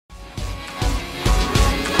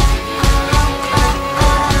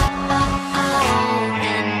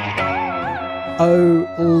Oh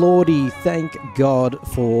lordy, thank God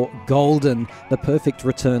for Golden, the perfect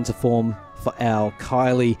return to form for our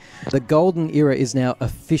Kylie. The Golden era is now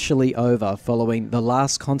officially over following the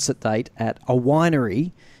last concert date at a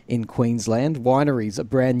winery in Queensland. Winery's a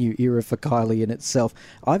brand new era for Kylie in itself.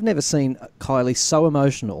 I've never seen Kylie so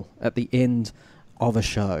emotional at the end of a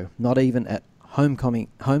show, not even at Homecoming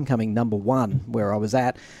 #1 where I was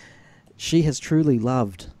at. She has truly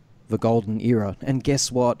loved the Golden era, and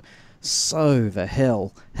guess what? So the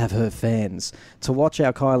hell have her fans. To watch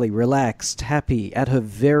our Kylie relaxed, happy, at her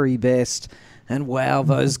very best. And wow,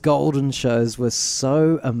 those Golden shows were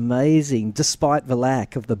so amazing, despite the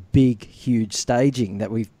lack of the big, huge staging that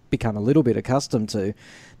we've become a little bit accustomed to.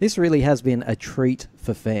 This really has been a treat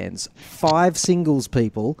for fans. 5 singles,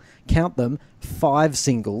 people. Count them, 5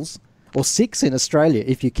 singles. Or 6 in Australia,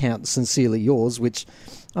 if you count Sincerely Yours, which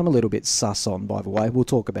I'm a little bit sus on, by the way. We'll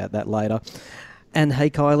talk about that later. And hey,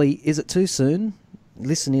 Kylie, is it too soon?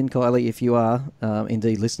 Listen in, Kylie, if you are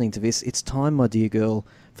indeed listening to this. It's time, my dear girl,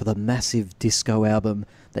 for the massive disco album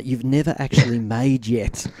that you've never actually made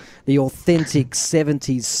yet. The authentic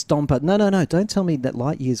 70s stomper. No, don't tell me that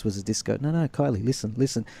Light Years was a disco. No, Kylie,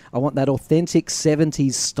 listen. I want that authentic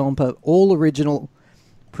 70s stomper, all original,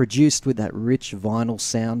 produced with that rich vinyl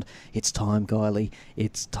sound. It's time, Kylie.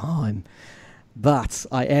 It's time. But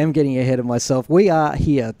I am getting ahead of myself. We are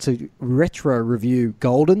here to retro review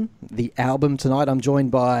Golden, the album tonight. I'm joined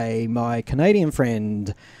by my Canadian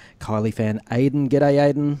friend, Kylie fan Aiden.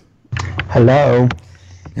 G'day, Aiden. Hello.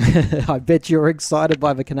 I bet you're excited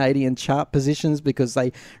by the Canadian chart positions because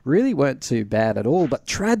they really weren't too bad at all. But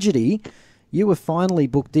tragedy, you were finally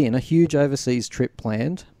booked in, a huge overseas trip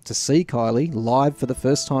planned to see Kylie live for the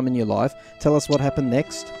first time in your life. Tell us what happened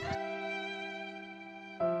next.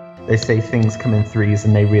 They say things come in threes,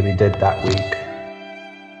 and they really did that week.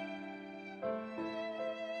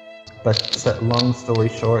 But long story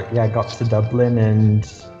short, I got to Dublin and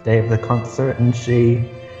day of the concert, and she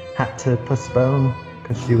had to postpone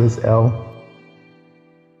because she was ill.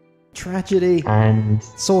 Tragedy. And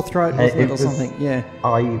sore throat, wasn't it, or something? Yeah.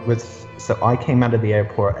 I came out of the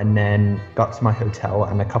airport and then got to my hotel,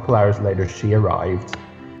 and a couple hours later she arrived.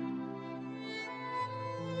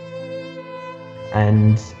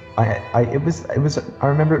 And I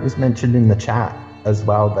remember it was mentioned in the chat as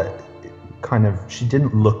well that she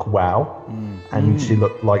didn't look well, and she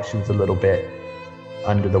looked like she was a little bit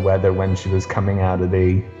under the weather when she was coming out of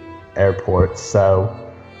the airport. So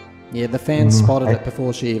yeah, the fans spotted it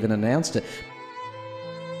before she even announced it.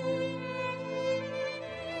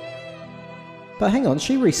 But hang on,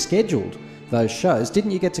 she rescheduled those shows.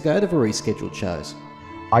 Didn't you get to go to the rescheduled shows?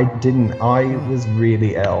 I didn't. I was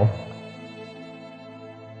really ill.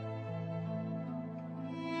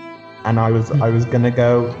 And I was gonna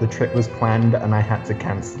go. The trip was planned, and I had to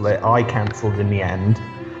cancel it. I cancelled in the end.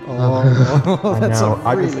 Oh, that's a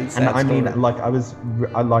really sad and I mean, story. I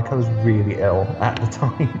was really ill at the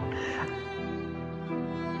time.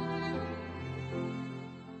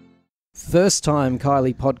 First time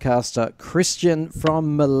Kylie podcaster Christian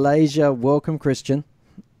from Malaysia. Welcome, Christian.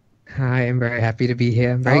 Hi, I'm very happy to be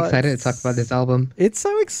here. I'm very excited to talk about this album. It's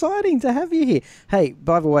so exciting to have you here. Hey,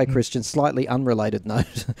 by the way, Christian, slightly unrelated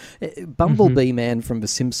note. Bumblebee Man from The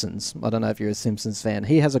Simpsons, I don't know if you're a Simpsons fan,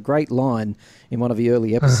 he has a great line in one of the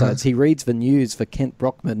early episodes. He reads the news for Kent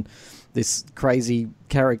Brockman, this crazy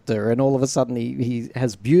character, and all of a sudden he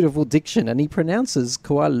has beautiful diction, and he pronounces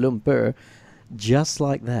Kuala Lumpur just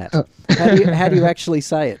like that. Oh. How do you actually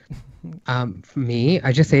say it? For me,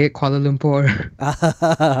 I just say it Kuala Lumpur.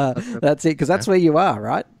 That's it, because that's where you are,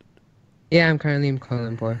 right? Yeah, I'm currently in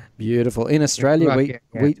Kuala Lumpur. Beautiful. In Australia,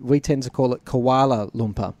 we tend to call it Kuala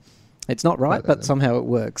Lumpur. It's not right, but somehow it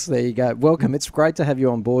works. There you go. Welcome. It's great to have you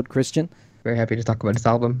on board, Christian. Very happy to talk about this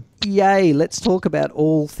album. Yay. Let's talk about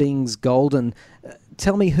all things Golden.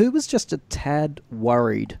 Tell me, who was just a tad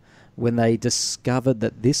worried when they discovered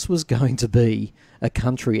that this was going to be a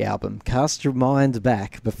country album? Cast your mind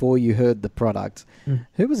back before you heard the product.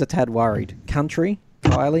 Who was a tad worried? Country?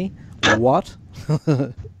 Kylie? What?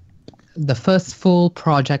 The first full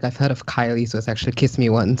project I've heard of Kylie's was actually Kiss Me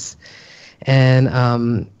Once. And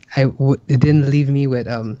it didn't leave me with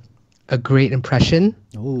a great impression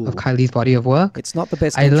of Kylie's body of work. It's not the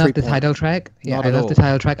best I country love the point. title track. Yeah, I love the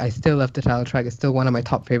title track. I still love the title track. It's still one of my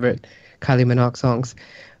top favorite Kylie Minogue songs.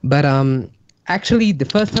 But actually, the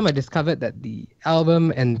first time I discovered that the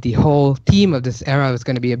album and the whole theme of this era was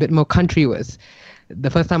going to be a bit more country was the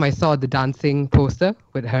first time I saw the dancing poster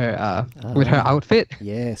with her outfit.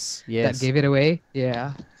 Yes. That gave it away.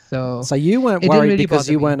 Yeah. So you weren't it didn't worried really because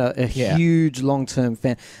bother you me. weren't a huge long-term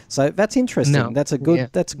fan. So that's interesting. No. That's a good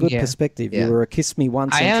Yeah. perspective. Yeah. You were a kiss me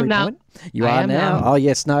once I am entry now. point. You I are am now. now. Oh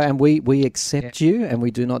yes, no, and we accept you, and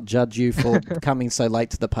we do not judge you for coming so late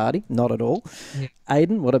to the party. Not at all. Yeah.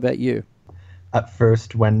 Aidan, what about you? At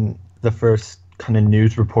first, when the first kind of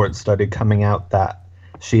news reports started coming out that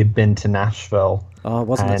she had been to Nashville. Oh,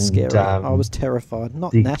 wasn't it scary? I was terrified.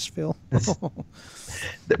 Not the- Nashville.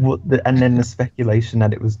 And then the speculation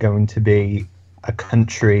that it was going to be a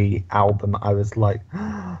country album, I was like,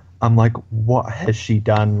 I'm like, what has she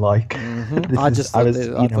done? Like,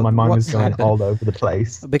 my mind was going all over the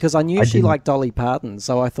place. Because I knew she liked Dolly Parton,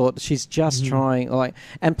 so I thought she's just trying,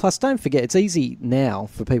 and plus don't forget, it's easy now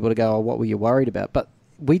for people to go, oh, what were you worried about? But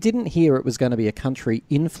we didn't hear it was going to be a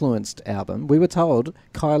country-influenced album. We were told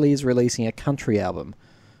Kylie is releasing a country album.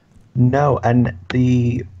 No, and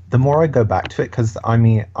the more I go back to it, because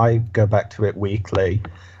I go back to it weekly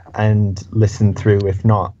and listen through, if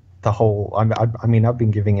not the whole. I've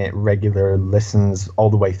been giving it regular listens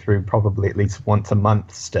all the way through, probably at least once a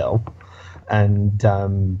month still, and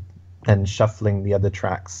then shuffling the other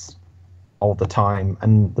tracks all the time.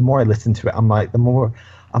 And the more I listen to it, I'm like,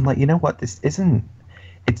 you know what, this isn't.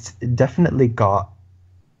 It's definitely got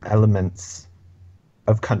elements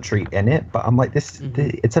of country in it, but I'm like, it's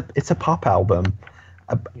a pop album,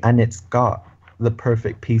 and it's got the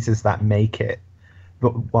perfect pieces that make it.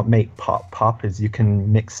 But what make pop is you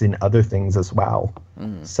can mix in other things as well.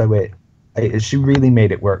 So she really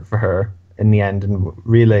made it work for her in the end, and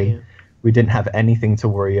really we didn't have anything to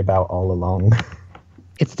worry about all along.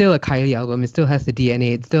 It's still a Kylie album. It still has the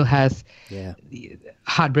DNA. It still has the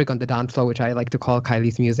heartbreak on the dance floor, which I like to call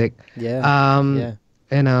Kylie's music.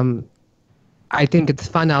 And I think it's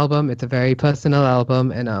a fun album. It's a very personal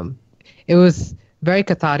album, and it was very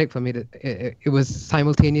cathartic for me. It was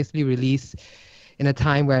simultaneously released in a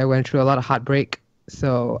time where I went through a lot of heartbreak.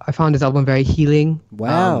 So I found this album very healing.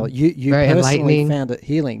 Wow, you very personally enlightening. found it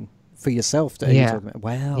healing for yourself.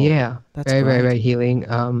 Wow. Yeah, that's very, great. very, very healing.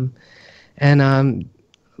 And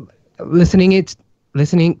listening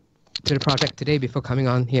to the project today before coming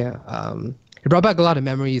on here, it brought back a lot of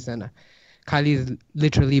memories, and Kylie's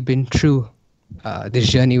literally been through this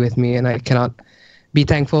journey with me, and I cannot be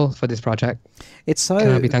thankful for this project. It's so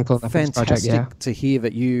fantastic to hear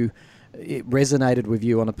that it resonated with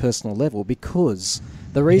you on a personal level, because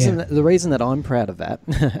the reason that I'm proud of that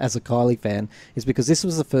as a Kylie fan is because this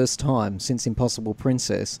was the first time since Impossible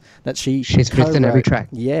Princess that she's written every track.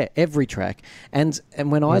 Yeah, every track. And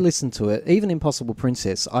when I listened to it, even Impossible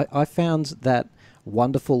Princess, I found that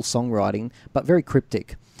wonderful songwriting, but very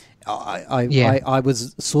cryptic. I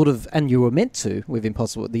was sort of, and you were meant to with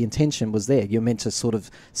Impossible. The intention was there. You're meant to sort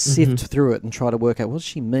of sift through it and try to work out what does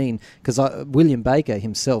she mean. Because William Baker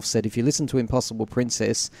himself said, if you listen to Impossible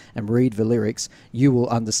Princess and read the lyrics, you will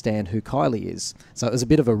understand who Kylie is. So it was a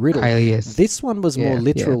bit of a riddle. Kylie is. This one was more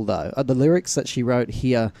literal though. The lyrics that she wrote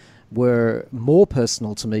here were more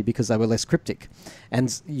personal to me because they were less cryptic.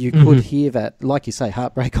 And you could hear that, like you say,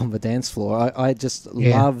 heartbreak on the dance floor. I just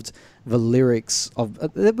loved the lyrics of...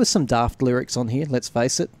 there were some daft lyrics on here, let's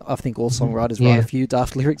face it. I think all songwriters write a few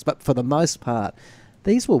daft lyrics, but for the most part,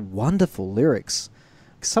 these were wonderful lyrics.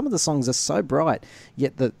 Some of the songs are so bright,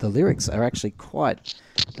 yet the lyrics are actually quite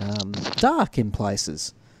dark in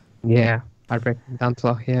places. Yeah, heartbreak on the dance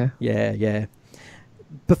floor, Yeah.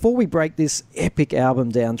 Before we break this epic album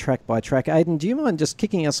down track by track, Aidan, do you mind just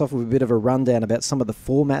kicking us off with a bit of a rundown about some of the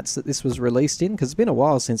formats that this was released in? Because it's been a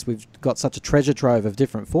while since we've got such a treasure trove of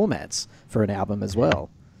different formats for an album as well.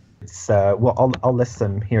 It's I'll list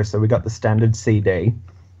them here. So we got the standard CD,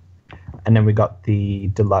 and then we got the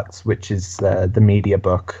deluxe, which is the media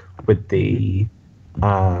book with the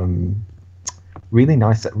really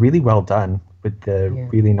nice, really well done with the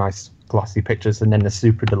really nice glossy pictures, and then the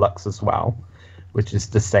super deluxe as well, which is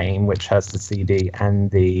the same, which has the CD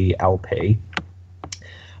and the LP.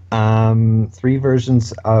 3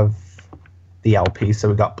 versions of the LP. So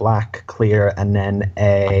we got black, clear, and then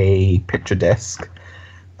a picture disc.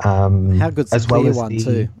 How good's the as well clear as one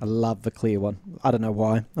too? I love the clear one. I don't know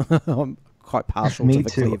why. I'm quite partial to the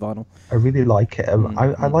clear vinyl. I really like it.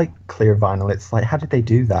 I like clear vinyl. It's like, how did they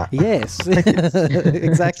do that? Yes,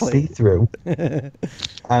 exactly. See-through.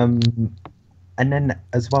 And then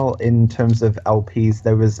as well, in terms of LPs,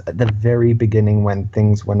 there was at the very beginning when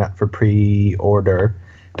things went up for pre-order,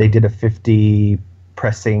 they did a 50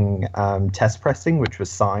 pressing test pressing, which was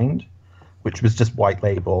signed, which was just white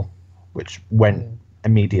label, which went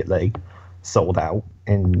immediately sold out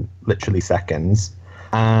in literally seconds.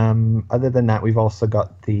 Other than that, we've also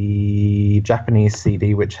got the Japanese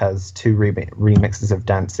CD, which has 2 remixes of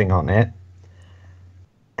Dancing on it.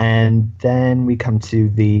 And then we come to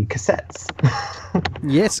the cassettes.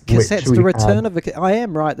 Yes, cassettes. The return of a... I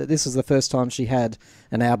am right that this is the first time she had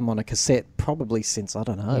an album on a cassette, probably since, I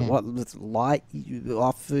don't know, Light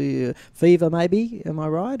Off Fever, maybe? Am I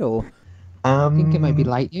right? Or I think it might be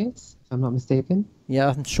Light Years, if I'm not mistaken. Yeah,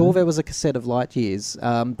 I'm sure there was a cassette of Light Years.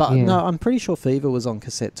 But no, I'm pretty sure Fever was on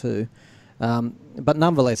cassette too. But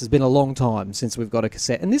nonetheless, it's been a long time since we've got a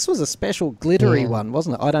cassette. And this was a special glittery one,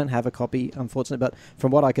 wasn't it? I don't have a copy, unfortunately, but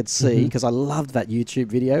from what I could see, because I loved that YouTube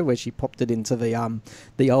video where she popped it into the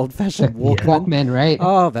old-fashioned Walkman. Walkman, right?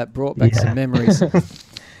 Oh, that brought back some memories.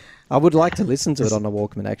 I would like to listen to it on a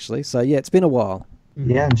Walkman, actually. So, yeah, it's been a while.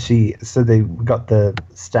 Yeah, and they got the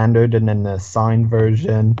standard and then the signed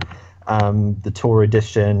version, the tour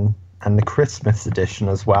edition, and the Christmas edition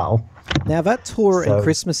as well. Now, that tour and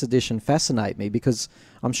Christmas edition fascinate me because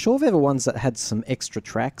I'm sure there were ones that had some extra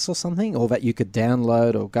tracks or something, or that you could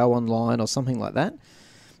download or go online or something like that.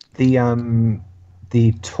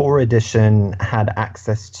 The tour edition had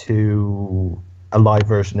access to a live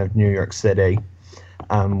version of New York City,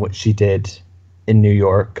 which she did in New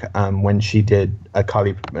York when she did the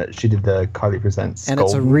Kylie Presents and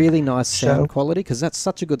Golden it's a really nice sound show. quality because that's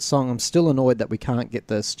such a good song. I'm still annoyed that we can't get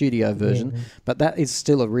the studio version, but that is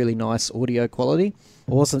still a really nice audio quality.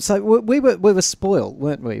 Awesome. So we were spoiled,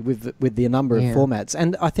 weren't we, with the number of formats?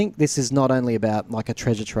 And I think this is not only about like a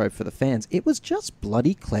treasure trove for the fans. It was just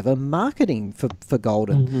bloody clever marketing for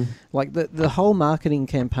Golden. Like the whole marketing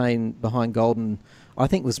campaign behind Golden, I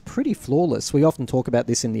think, was pretty flawless. We often talk about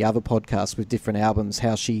this in the other podcasts with different albums,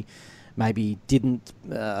 how she maybe didn't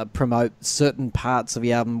promote certain parts of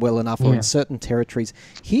the album well enough or in certain territories.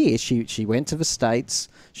 Here, she went to the States.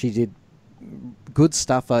 She did good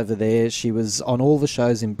stuff over there. She was on all the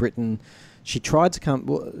shows in Britain. She tried to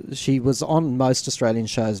come... She was on most Australian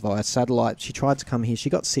shows via satellite. She tried to come here. She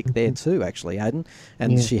got sick there too, actually, Aidan.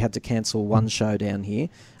 And she had to cancel one show down here.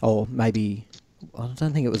 Or maybe... I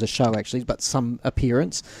don't think it was a show, actually, but some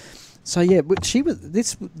appearance. So, yeah, she was...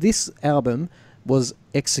 This album was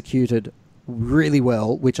executed really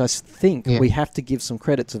well, which I think we have to give some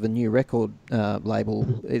credit to the new record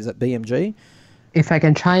label. Is it BMG? If I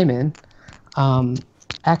can chime in,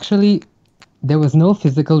 actually, there was no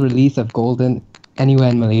physical release of Golden anywhere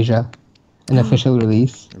in Malaysia, an official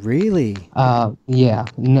release. Really?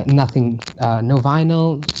 Nothing. No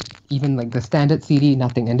vinyl, even like the standard CD,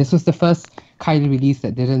 nothing. And this was the first Kylie release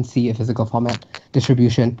that didn't see a physical format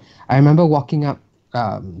distribution. I remember walking up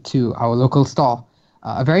to our local store,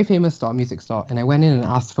 a very famous store, music store, and I went in and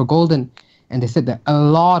asked for Golden, and they said that a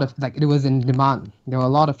lot of, like, it was in demand. There were a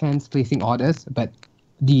lot of fans placing orders, but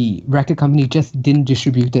the record company just didn't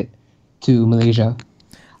distribute it to Malaysia.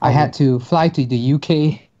 I had to fly to the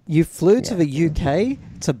UK. You flew to the UK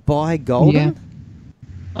to buy Golden? Yeah.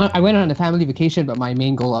 I went on a family vacation, but my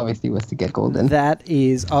main goal obviously was to get Golden. That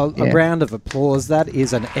is a round of applause. That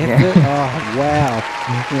is an effort. Oh,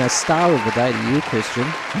 wow. Star of the day to you,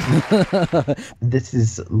 Christian. This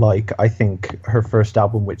is like, I think, her first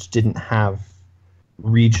album which didn't have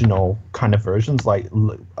regional kind of versions, like,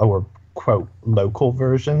 or quote, local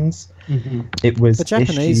versions. It was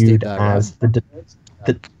issued as the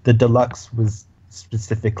deluxe was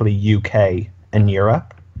specifically UK and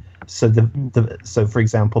Europe. So so for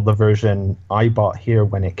example, the version I bought here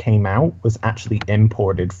when it came out was actually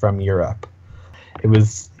imported from Europe. It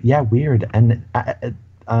was weird, and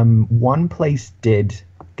one place did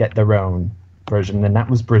get their own version, and that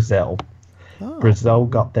was Brazil. Brazil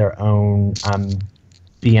got their own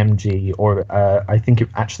BMG, or I think it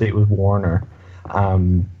was Warner.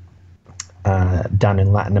 Down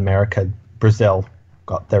in Latin America, Brazil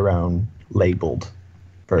got their own labeled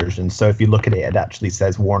version. So if you look at it, it actually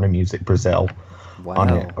says Warner Music Brazil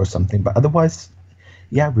on it or something. But otherwise,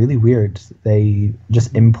 really weird. They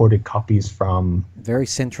just imported copies from... Very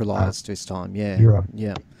centralized this time, Europe.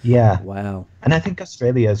 Yeah. Wow. And I think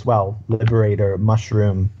Australia as well, Liberator,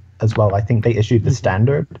 Mushroom as well. I think they issued the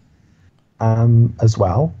standard as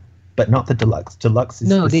well, but not the deluxe. Deluxe is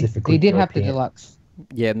specifically they did European. have the deluxe.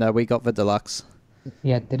 Yeah, no, we got the deluxe.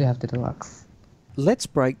 Yeah, they did have the deluxe. Let's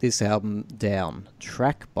break this album down,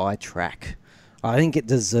 track by track. I think it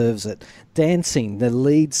deserves it. Dancing, the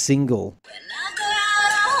lead single.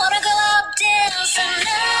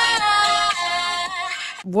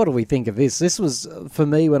 What do we think of this? This was, for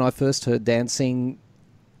me, when I first heard Dancing,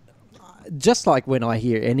 just like when I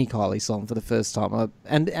hear any Kylie song for the first time,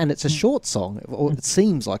 and it's a short song, or it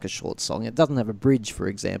seems like a short song. It doesn't have a bridge, for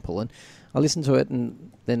example. And I listened to it,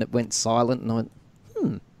 and then it went silent, and I went,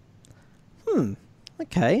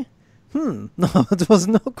 okay. I was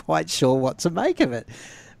not quite sure what to make of it.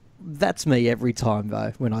 That's me every time,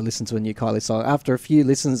 though, when I listen to a new Kylie song. After a few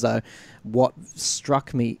listens, though, what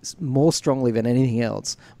struck me more strongly than anything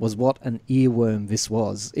else was what an earworm this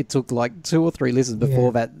was. It took like 2 or 3 listens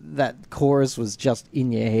before that chorus was just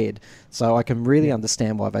in your head. So I can really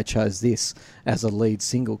understand why they chose this as a lead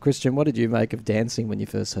single. Christian, what did you make of Dancing when you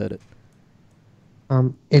first heard it?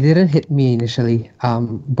 It didn't hit me initially,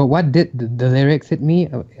 but what did the lyrics hit me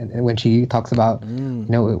when she talks about, you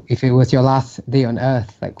know, if it was your last day on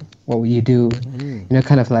earth, like, what would you do? You know,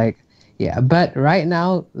 kind of like, yeah. But right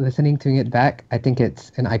now, listening to it back, I think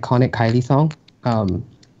it's an iconic Kylie song.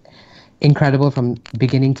 Incredible from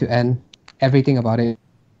beginning to end. Everything about it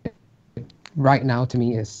right now to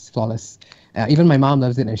me is flawless. Even my mom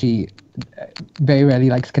loves it, and she very rarely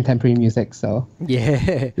likes contemporary music, so...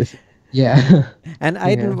 Yeah. Yeah. And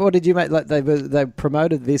Aiden, what did you make? Like they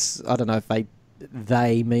promoted this. I don't know if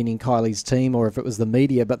they meaning Kylie's team or if it was the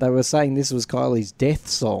media, but they were saying this was Kylie's death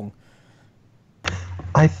song.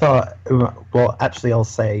 I thought, well, actually, I'll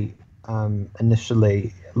say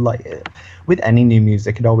initially, like with any new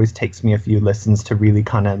music, it always takes me a few listens to really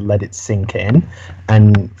kind of let it sink in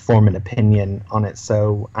and form an opinion on it.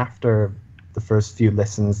 So after the first few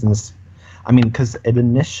listens, and I mean, because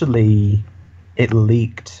it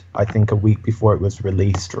leaked, I think, a week before it was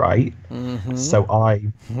released, right? Mm-hmm. So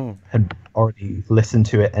I had already listened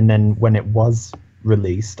to it, and then when it was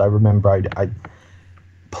released, I remember I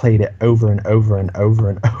played it over and over and over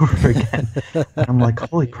and over again. And I'm like,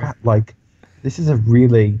 holy crap, like, this is a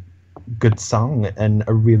really good song and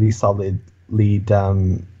a really solid lead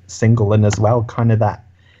single, and as well, kind of that,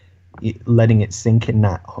 letting it sink in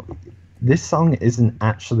that this song isn't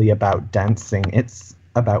actually about dancing, it's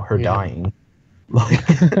about her dying.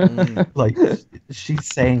 Like she's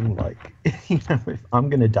saying, like, you know, if I'm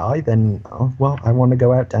gonna die, then I want to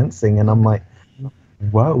go out dancing. And I'm like,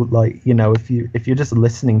 whoa, like, you know, if you're just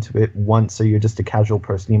listening to it once, or you're just a casual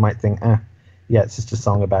person, you might think, yeah, it's just a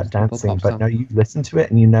song about dancing. But no, you listen to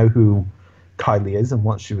it and you know who Kylie is and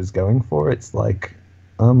what she was going for. It's like,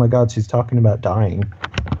 oh my God, she's talking about dying.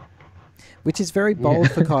 Which is very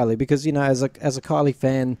bold for Kylie, because, you know, as a Kylie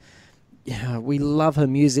fan, yeah, we love her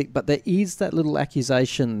music, but there is that little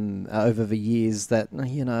accusation over the years that,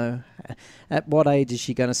 you know, at what age is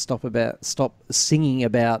she going to stop singing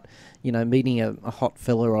about, you know, meeting a hot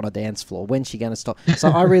fella on a dance floor? When's she going to stop? So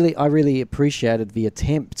I really appreciated the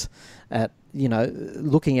attempt at, you know,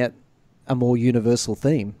 looking at a more universal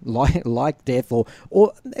theme like death, or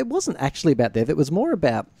it wasn't actually about death. It was more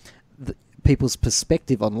about people's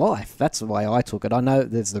perspective on life. That's the way I took it. I know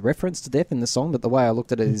there's the reference to death in the song, but the way I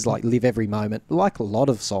looked at it is like live every moment, like a lot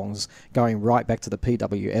of songs going right back to the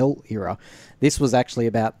PWL era. This was actually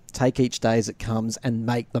about take each day as it comes and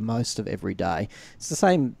make the most of every day. It's the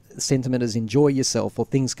same sentiment as enjoy yourself, or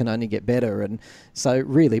things can only get better. And so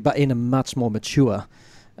really, but in a much more mature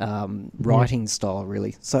writing style,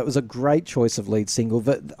 really. So it was a great choice of lead single.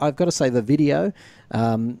 But I've got to say, the video,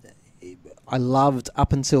 I loved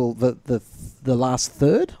up until the last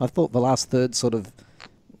third. I thought the last third sort of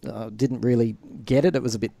didn't really get it. It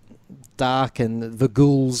was a bit dark, and the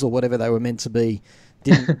ghouls, or whatever they were meant to be,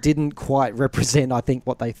 didn't quite represent, I think,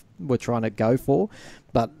 what they were trying to go for.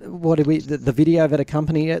 But what did the video that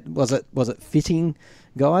accompanied it, was it fitting,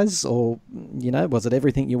 guys, or, you know, was it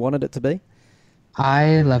everything you wanted it to be?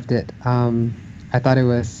 I loved it. I thought it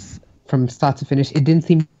was, from start to finish, it didn't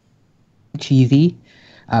seem cheesy.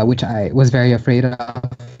 Which I was very afraid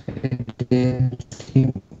of.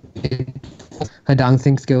 Her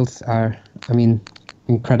dancing skills are, I mean,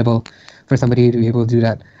 incredible for somebody to be able to do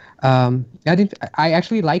that. I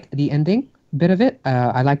actually liked the ending bit of it.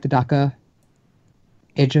 I liked the darker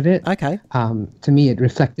edge of it. Okay. To me, it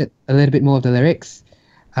reflected a little bit more of the lyrics.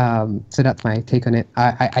 So that's my take on it.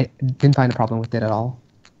 I didn't find a problem with it at all.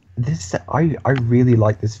 I really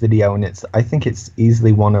like this video, and I think it's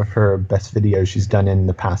easily one of her best videos she's done in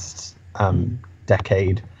the past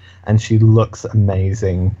decade, and she looks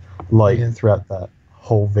amazing throughout that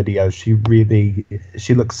whole video. She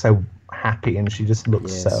looks so happy, and she just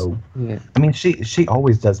looks so I mean, she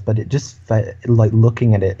always does, but it just like,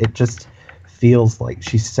 looking at it just feels like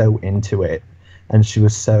she's so into it, and she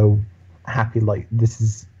was so happy. Like, this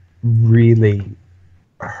is really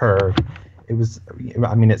her. It was,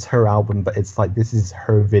 I mean, it's her album, but it's like, this is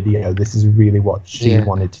her video. This is really what she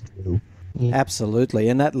wanted to do. Yeah. Absolutely.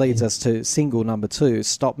 And that leads us to single number 2,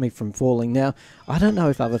 Stop Me From Falling. Now, I don't know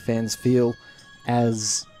if other fans feel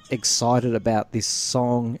as excited about this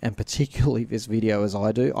song, and particularly this video, as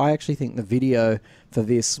I do. I actually think the video for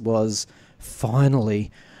this was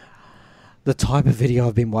finally the type of video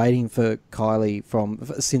I've been waiting for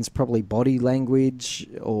Kylie since probably Body Language,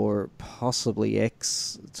 or possibly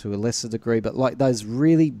X to a lesser degree, but like those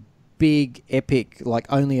really big, epic,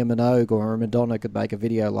 like only a Minogue or a Madonna could make a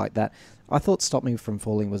video like that. I thought Stop Me From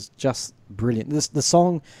Falling was just brilliant. The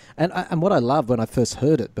song, and what I loved when I first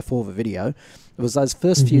heard it before the video, was those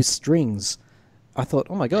first few strings. I thought,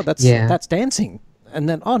 oh my God, that's dancing. And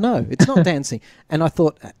then, oh no, it's not dancing. And I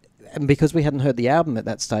thought, and because we hadn't heard the album at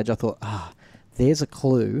that stage, I thought, there's a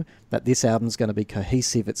clue that this album's going to be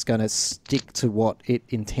cohesive. It's going to stick to what it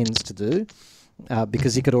intends to do.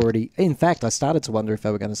 Because you could already... In fact, I started to wonder if they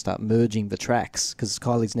were going to start merging the tracks, because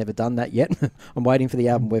Kylie's never done that yet. I'm waiting for the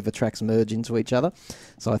album where the tracks merge into each other.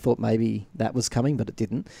 So I thought maybe that was coming, but it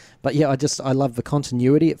didn't. But yeah, I love the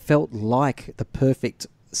continuity. It felt like the perfect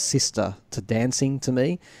sister to Dancing to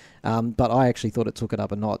me. But I actually thought it took it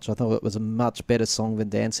up a notch. I thought it was a much better song than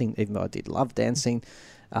Dancing, even though I did love Dancing.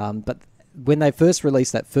 But when they first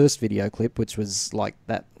released that first video clip, which was like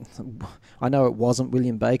that... I know it wasn't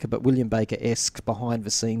William Baker, but William Baker-esque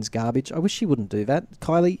behind-the-scenes garbage. I wish she wouldn't do that.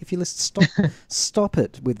 Kylie, if you listen, stop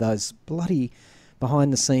it with those bloody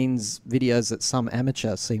behind-the-scenes videos that some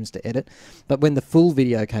amateur seems to edit. But when the full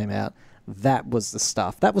video came out, that was the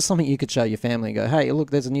stuff. That was something you could show your family and go, hey, look,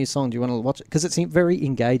 there's a new song. Do you want to watch it? Because it's a very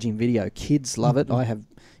engaging video. Kids love it. I have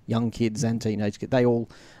young kids and teenage kids. They all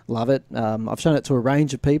love it. I've shown it to a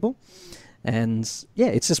range of people. And yeah,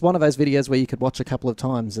 it's just one of those videos where you could watch a couple of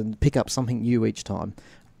times and pick up something new each time.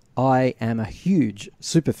 I am a huge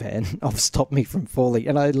super fan of Stop Me From Falling,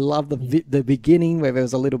 and I love the beginning where there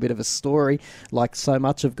was a little bit of a story. Like so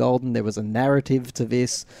much of Golden, there was a narrative to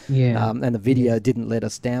this, and the video didn't let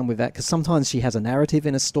us down with that, because sometimes she has a narrative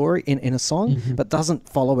in a story, in a song, but doesn't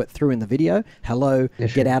follow it through in the video. Hello,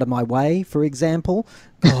 Get Out of My Way, for example.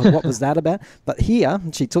 God, what was that about? But here,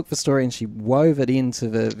 she took the story and she wove it into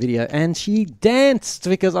the video, and she danced,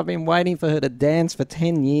 because I've been waiting for her to dance for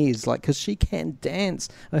 10 years, like, because she can dance.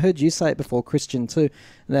 I heard you say it before, Christian, too.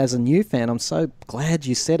 And as a new fan, I'm so glad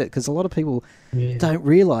you said it, because a lot of people don't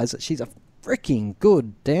realise that she's a freaking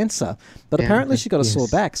good dancer. But apparently she got a sore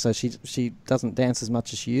back, so she doesn't dance as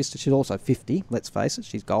much as she used to. She's also 50, let's face it,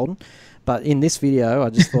 she's golden. But in this video,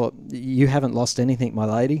 I just thought, you haven't lost anything, my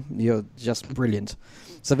lady. You're just brilliant.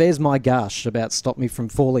 So there's my gush about Stop Me From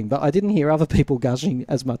Falling. But I didn't hear other people gushing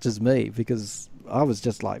as much as me, because I was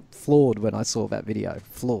just like floored when I saw that video.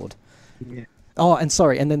 Floored. Yeah. Oh, and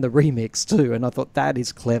sorry, and then the remix too. And I thought that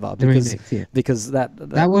is clever, because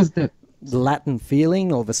that was the Latin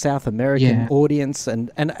feeling, or the South American audience.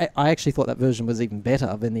 And I actually thought that version was even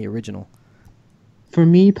better than the original. For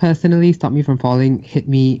me personally, Stop Me From Falling hit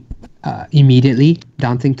me immediately.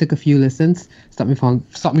 Dancing took a few listens. Stop Me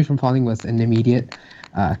From Falling was an immediate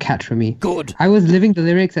catch for me. Good. I was living the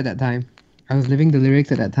lyrics at that time. And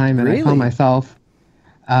really? I found myself,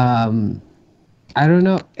 I don't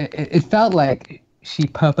know, it felt like she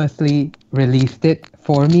purposely released it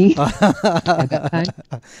for me at that time.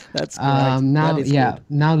 That's great.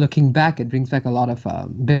 Now looking back, it brings back a lot of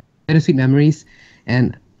bittersweet memories,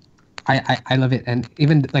 and I love it. And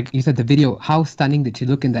even like you said, the video, how stunning did she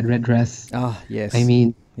look in that red dress? Oh, yes. I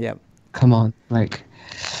mean, come on, like,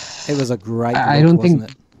 it was a great look, I don't think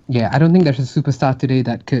wasn't it? Yeah, I don't think there's a superstar today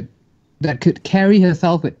that could carry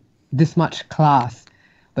herself with this much class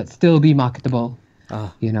but still be marketable.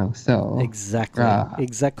 You know, so exactly.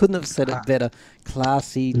 Couldn't have said it better.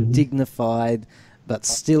 Classy, dignified, but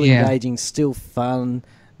still engaging, still fun,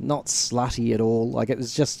 not slutty at all. Like, it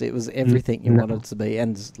was everything you wanted it to be.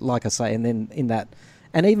 And like I say, and then in that,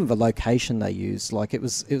 and even the location they used, like it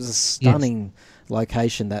was a stunning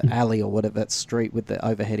location, that alley or whatever, that street with the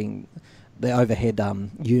overhead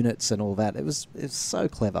units and all that. It's so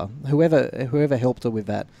clever. Whoever helped her with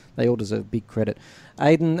that, they all deserve big credit.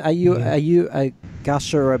 Aidan, are you a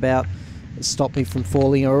gusher about Stop Me From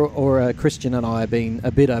Falling, or Christian and I being a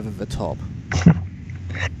bit over the top?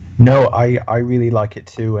 No, I really like it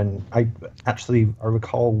too, and I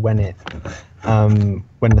recall when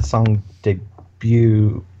the song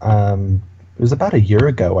debuted. It was about a year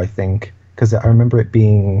ago, I think, because I remember it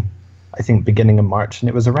being, I think, beginning of March, and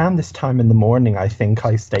it was around this time in the morning, I think,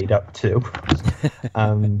 I stayed up to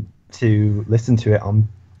listen to it on,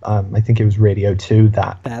 I think it was Radio 2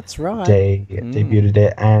 that's right. day, debuted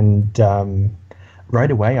it, and right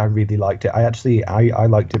away I really liked it. I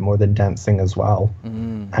liked it more than Dancing as well.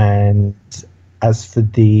 And as for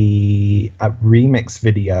the remix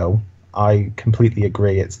video, I completely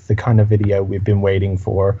agree. It's the kind of video we've been waiting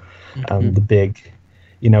for. The big,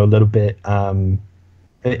 a little bit over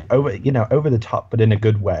the top, but in a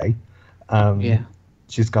good way.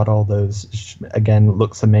 She's got all those. Again,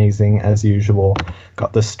 looks amazing as usual.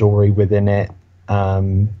 Got the story within it.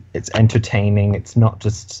 It's entertaining. It's not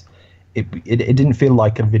just. It didn't feel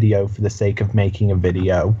like a video for the sake of making a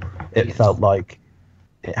video. It felt like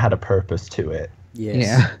it had a purpose to it. Yes.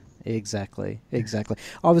 Yeah. Exactly.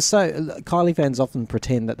 Kylie fans often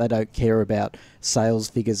pretend that they don't care about sales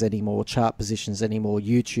figures anymore, chart positions anymore,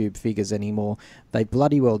 YouTube figures anymore. They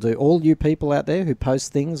bloody well do. All you people out there who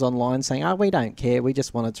post things online saying, "Oh, we don't care, we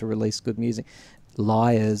just wanted to release good music."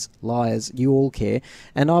 Liars, you all care.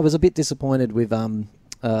 And I was a bit disappointed with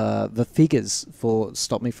the figures for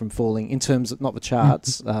Stop Me From Falling in terms of not the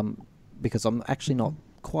charts, because I'm actually not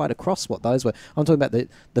quite across what those were. I'm talking about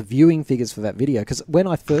the viewing figures for that video, because when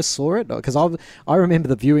I first saw it, because I remember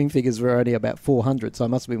the viewing figures were only about 400, so I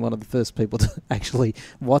must have been one of the first people to actually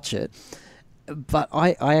watch it. But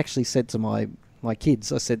I actually said to my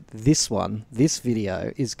kids, I said, this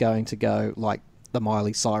video is going to go like the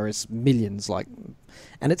Miley Cyrus millions, like,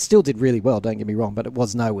 and it still did really well, don't get me wrong, but it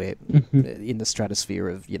was nowhere in the stratosphere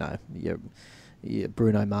of, you know, your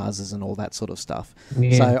Bruno Mars's and all that sort of stuff.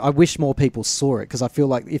 Yeah. So I wish more people saw it, because I feel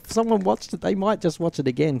like if someone watched it, they might just watch it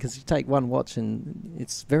again, because you take one watch and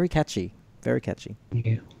it's very catchy. Very catchy.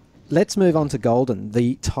 Yeah. Let's move on to Golden,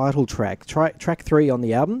 the title track. Track 3 on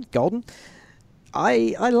the album, Golden.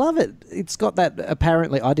 I love it. It's got that,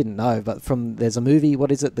 apparently, I didn't know, but there's a movie,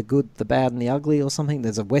 what is it, The Good, the Bad and the Ugly or something?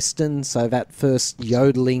 There's a Western, so that first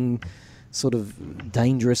yodeling sort of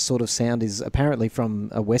dangerous sort of sound is apparently from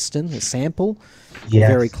a Western, a sample. Yes.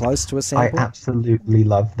 Very close to a sample. I absolutely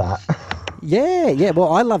love that. Yeah.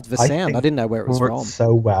 Well, I loved the sound. I didn't know where it was from.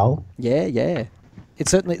 So well. Yeah. It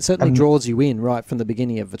certainly draws you in right from the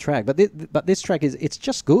beginning of the track. But this track it's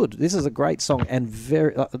just good. This is a great song, and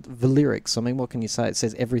very the lyrics. I mean, what can you say? It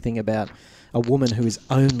says everything about a woman who is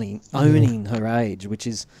owning her age, which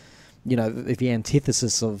is, you know, the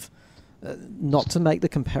antithesis of. Not to make the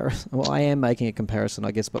comparison. Well, I am making a comparison,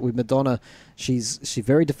 I guess. But with Madonna, she's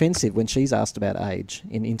very defensive when she's asked about age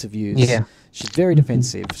in interviews. Yeah, she's very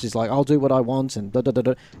defensive. She's like, "I'll do what I want," and da da da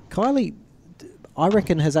da. Kylie, I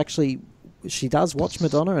reckon, she does watch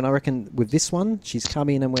Madonna, and I reckon with this one, she's come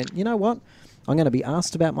in and went, "You know what? I'm going to be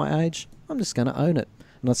asked about my age. I'm just going to own it."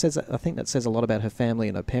 And I think that says a lot about her family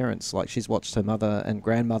and her parents. Like, she's watched her mother and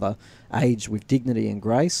grandmother age with dignity and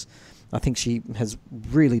grace. I think she has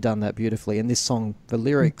really done that beautifully. And this song, the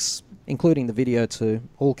lyrics, including the video too,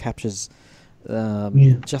 all captures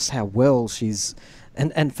just how well she's...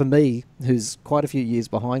 And for me, who's quite a few years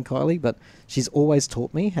behind Kylie, but she's always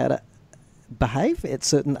taught me how to behave at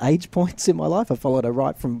certain age points in my life. I followed her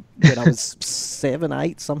right from when I was 7,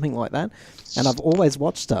 8, something like that. And I've always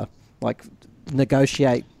watched her, like,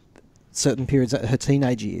 negotiate certain periods, her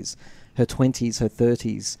teenage years, her 20s, her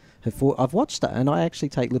 30s, I've watched her, and I actually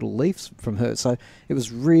take little leaves from her. So it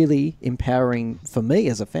was really empowering for me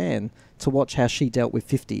as a fan to watch how she dealt with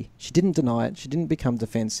 50. She didn't deny it. She didn't become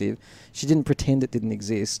defensive. She didn't pretend it didn't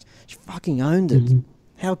exist. She fucking owned it.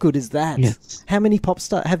 How good is that? Yes. How many pop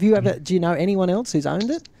stars... Have you ever... Do you know anyone else who's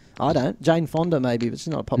owned it? I don't. Jane Fonda maybe, but she's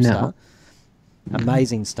not a pop star.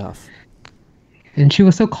 Amazing stuff. And she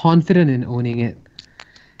was so confident in owning it,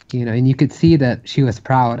 you know, and you could see that she was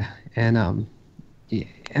proud. And yeah,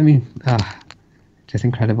 I mean, just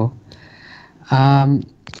incredible.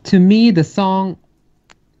 To me, the song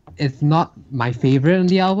is not my favorite on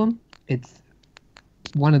the album. It's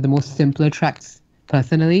one of the most simpler tracks,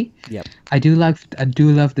 personally. Yep. I do love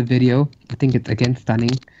the video. I think it's, again,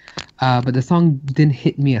 stunning. But the song didn't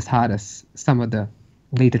hit me as hard as some of the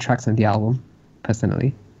later tracks on the album,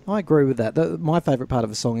 personally. I agree with that. My favourite part of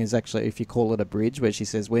the song is actually, if you call it a bridge, where she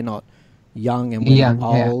says, "We're not young and we're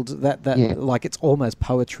not old." That like, it's almost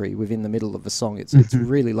poetry within the middle of the song. It's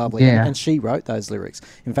really lovely. And she wrote those lyrics.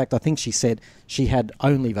 In fact, I think she said she had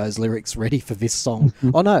only those lyrics ready for this song.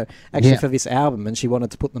 Oh no, actually for this album, and she wanted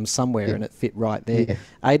to put them somewhere and it fit right there.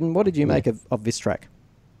 Aidan, what did you make of this track?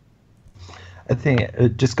 I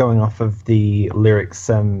think just going off of the lyrics,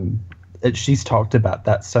 she's talked about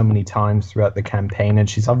that so many times throughout the campaign, and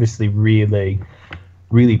she's obviously really,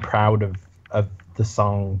 really proud of the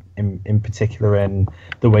song in particular, and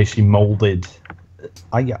the way she molded.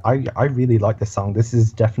 I really like the song. This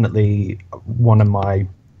is definitely one of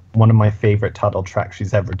my favorite title tracks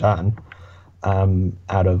she's ever done.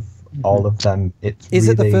 Out of all of them, Is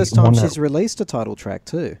it the first time she's released a title track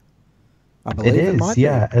too? I believe it might be.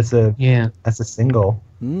 as a single.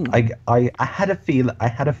 I had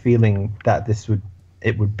a feeling that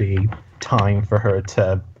it would be time for her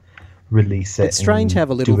to release it. It's strange and how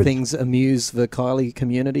the little do it. things amuse the Kylie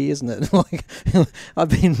community, isn't it? Like, I've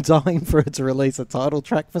been dying for her to release a title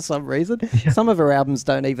track for some reason. Yeah. Some of her albums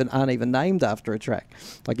aren't even named after a track.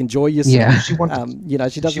 Like Enjoy Yourself. Yeah. She wanted, You know,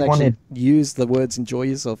 she doesn't actually use the words Enjoy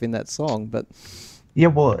Yourself in that song, but yeah,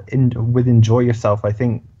 well, with Enjoy Yourself, I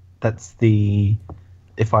think that's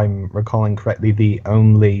if I'm recalling correctly, the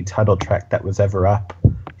only title track that was ever up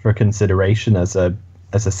for consideration as a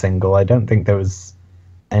single. I don't think there was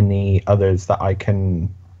any others that I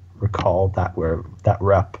can recall that were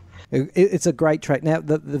up. It's a great track. Now,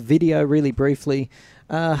 the video, really briefly,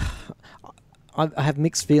 I have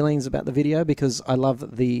mixed feelings about the video because I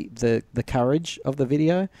love the courage of the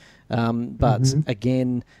video, but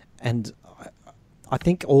again, and I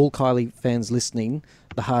think all Kylie fans listening,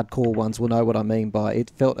 the hardcore ones, will know what I mean by it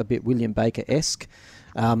felt a bit William Baker-esque.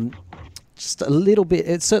 Just a little bit.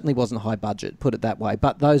 It certainly wasn't high budget, put it that way.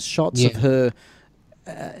 But those shots of her,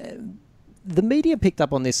 the media picked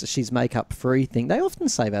up on this she's makeup free thing. They often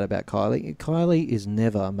say that about Kylie. Kylie is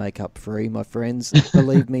never makeup free, my friends.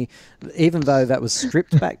 Believe me, even though that was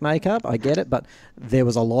stripped back makeup, I get it, but there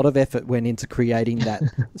was a lot of effort went into creating that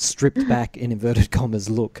stripped back, in inverted commas,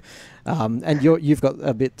 look. And you've got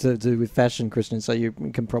a bit to do with fashion, Christian, so you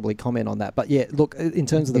can probably comment on that. But yeah, look, in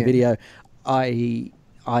terms of the video,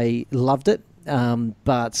 I loved it,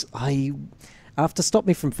 but after Stop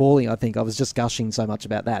Me From Falling, I think I was just gushing so much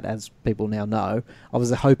about that, as people now know. I was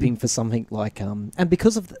hoping for something like, and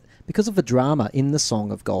because of the drama in the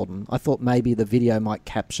song of Golden, I thought maybe the video might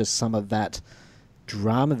capture some of that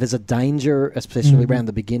drama. There's a danger, especially around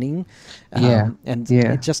the beginning, and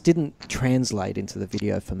it just didn't translate into the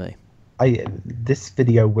video for me. This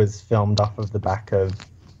video was filmed off of the back of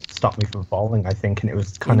Stop Me From Falling, I think, and it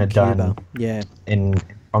was kind of done in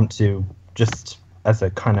impromptu, just as a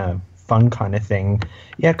kind of fun kind of thing.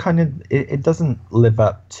 Yeah, kind of, it doesn't live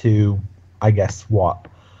up to, I guess, what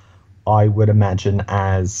I would imagine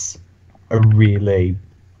as a really,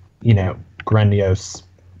 grandiose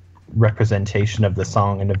representation of the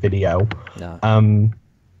song in a video. No.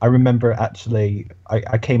 I remember actually,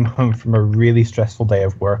 I came home from a really stressful day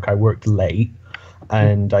of work. I worked late.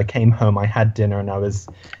 And I came home, I had dinner, and I was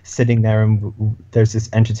sitting there, and there's this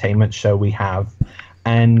entertainment show we have,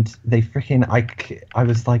 and they freaking, I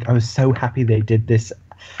was so happy they did this,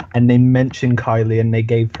 and they mentioned Kylie, and they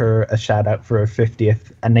gave her a shout out for her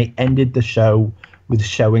 50th, and they ended the show with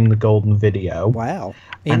showing the Golden video. Wow.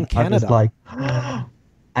 In Canada. I was like,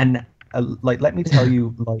 and let me tell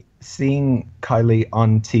you, seeing Kylie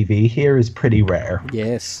on TV here is pretty rare.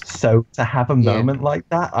 Yes. So to have a moment like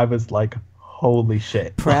that, I was like, holy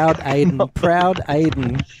shit. Proud Aiden. Proud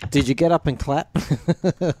Aiden. Did you get up and clap?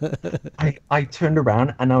 I turned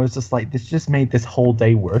around and I was just like, this just made this whole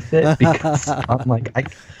day worth it, because I'm like, I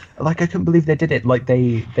couldn't believe they did it. Like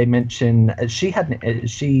they mentioned, she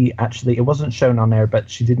actually, it wasn't shown on air, but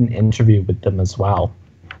she did an interview with them as well,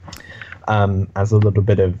 as a little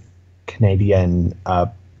bit of Canadian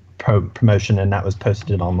promotion, and that was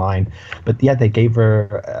posted online. But yeah, they gave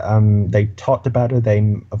her, they talked about her. They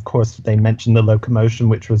mentioned The Locomotion,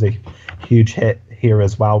 which was a huge hit here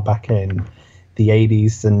as well back in the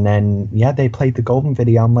 80s. And then they played the Golden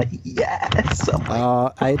video. I'm like, yes.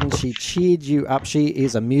 Aiden, she cheered you up. She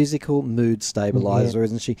is a musical mood stabilizer,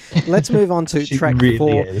 isn't she? Let's move on to track really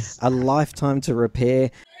 4, is. A Lifetime to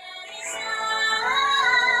Repair.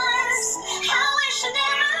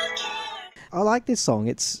 I like this song.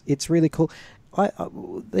 It's really cool.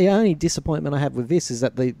 The only disappointment I have with this is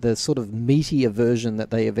that the sort of meatier version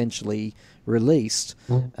that they eventually released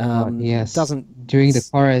doesn't during the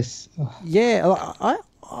chorus. Yeah,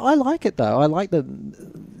 I like it though. I like the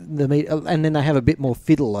meat, and then they have a bit more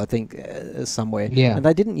fiddle, I think, somewhere. Yeah, and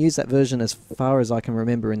they didn't use that version as far as I can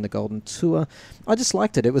remember in the Golden Tour. I just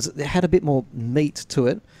liked it. It had a bit more meat to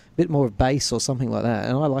it, a bit more bass or something like that,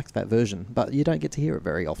 and I liked that version. But you don't get to hear it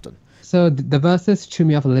very often. So the verses threw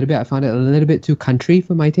me off a little bit. I found it a little bit too country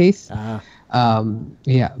for my taste.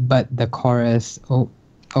 But the chorus,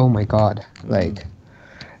 oh my God. Like,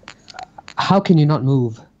 how can you not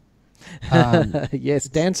move? Yes,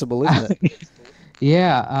 danceable, isn't it?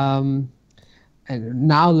 And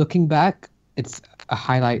now looking back, it's a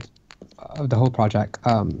highlight of the whole project.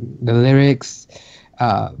 The lyrics,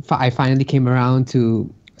 I finally came around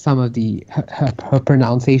to some of her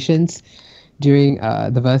pronunciations during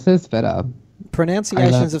the verses, but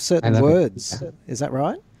pronunciations of certain words. Is that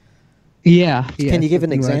right? Yeah. Can you give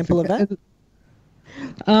an example of that?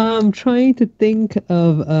 I'm trying to think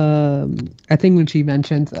of. I think when she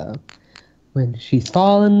mentions when she's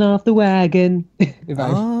fallen off the wagon.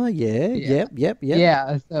 Oh, yeah. Yeah. Yep.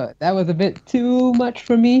 Yeah, so that was a bit too much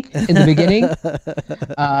for me in the beginning.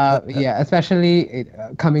 Yeah, especially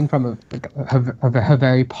coming from her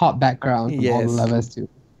very pop background from All the Yes. Lovers to,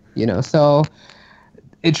 so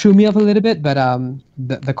it threw me off a little bit, but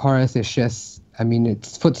the chorus is just, I mean,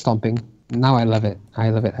 it's foot stomping. Now I love it.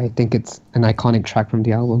 I think it's an iconic track from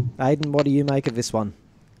the album. Aiden, what do you make of this one?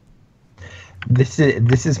 This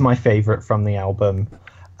is my favorite from the album,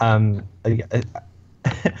 and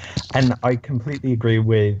I completely agree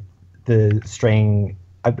with the straying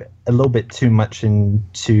a little bit too much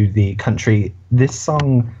into the country. This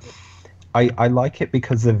song, I like it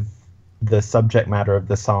because of the subject matter of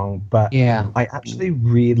the song, but Yeah. I actually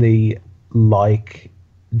really like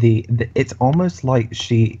the it's almost like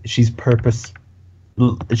she's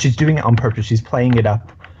doing it on purpose. She's playing it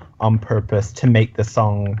up on purpose to make the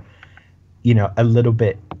song, a little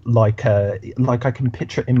bit like I can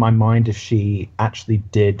picture it in my mind if she actually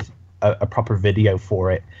did a proper video for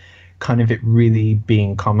it, kind of it really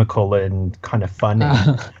being comical and kind of funny.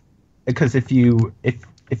 Because if you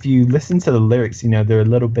listen to the lyrics, they're a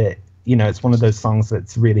little bit, it's one of those songs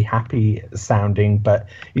that's really happy sounding, but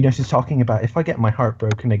she's talking about, if I get my heart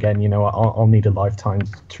broken again, I'll need a lifetime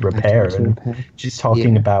to repair. She's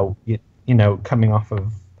talking about coming off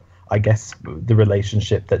of, I guess, the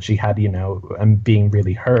relationship that she had, and being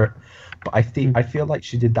really hurt. But I feel like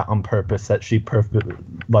she did that on purpose. That she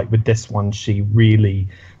like with this one, she really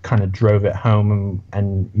kind of drove it home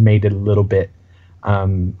and made it a little bit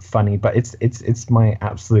funny. But it's my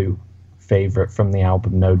absolute favorite from the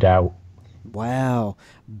album, no doubt. Wow.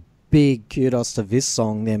 Big kudos to this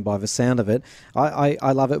song then, by the sound of it.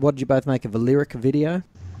 I love it. What did you both make of the lyric video?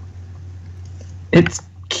 It's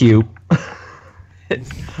cute.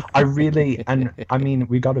 I really, and I mean,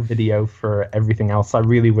 we got a video for everything else. I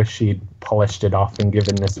really wish she'd polished it off and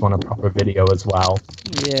given this one a proper video as well.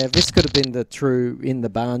 Yeah, this could have been the true in the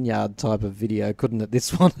barnyard type of video, couldn't it?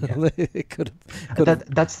 This one, Yeah. it could have.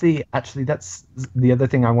 That's the other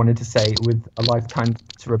thing I wanted to say with A Lifetime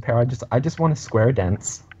to Repair. I just want to square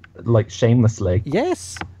dance, like shamelessly.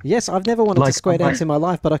 Yes, I've never wanted to square dance in my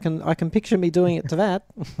life, but I can picture me doing it to that.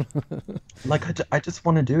 Like I just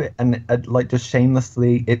want to do it, and like just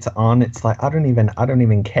shamelessly, it's on. It's like I don't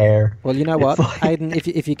even care. Well, you know what, It's like- Aiden,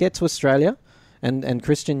 if you get to Australia, and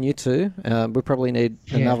Christian, you too, we probably need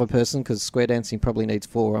another person because square dancing probably needs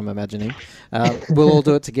 4. I'm imagining. We'll all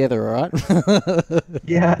do it together, all right?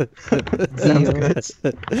 Yeah, sounds good.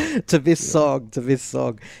 To this song.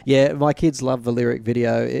 Yeah, my kids love the lyric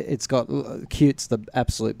video. It's got cute's the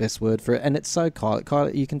absolute best word for it, and it's so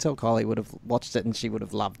Kylie. You can tell Kylie would have watched it and she would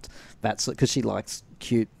have loved that because she likes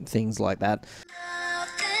cute things like that.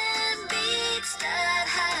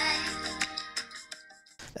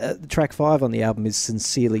 Track 5 on the album is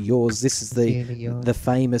Sincerely Yours. This is the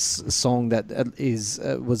famous song that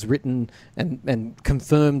was written and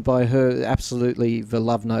confirmed by her, absolutely the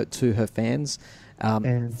love note to her fans.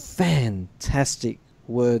 Fantastic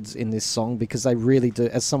words in this song because they really do,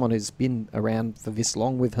 as someone who's been around for this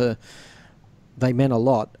long with her, they meant a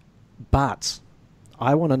lot. But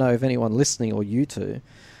I want to know if anyone listening or you two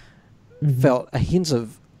felt a hint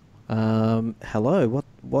of, hello,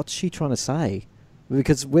 what's she trying to say?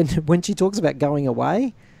 Because when she talks about going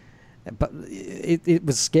away, but it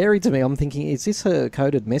was scary to me. I'm thinking, is this her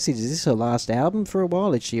coded message? Is this her last album for a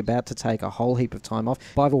while? Is she about to take a whole heap of time off?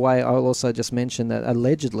 By the way, I'll also just mention that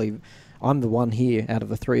allegedly, I'm the one here out of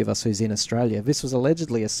the 3 of us who's in Australia. This was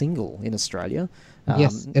allegedly a single in Australia.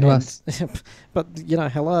 Yes, it was. But,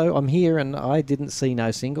 hello, I'm here and I didn't see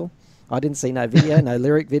no single. I didn't see no video, no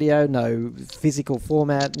lyric video, no physical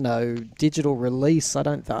format, no digital release. I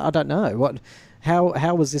don't know. What...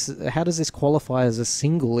 How was this? How does this qualify as a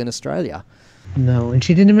single in Australia? No, and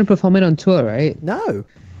she didn't even perform it on tour, right? No.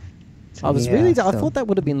 So, I was I thought that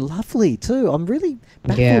would have been lovely too. I'm really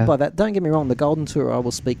baffled by that. Don't get me wrong, the Golden Tour I will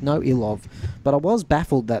speak no ill of, but I was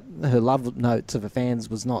baffled that her love note to the fans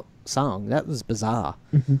was not sung. That was bizarre.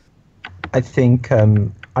 Mm-hmm. I think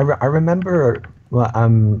I remember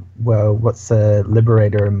what's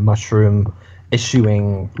Liberator Mushroom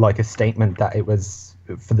issuing like a statement that it was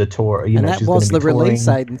for the tour, and that she's was the touring. release,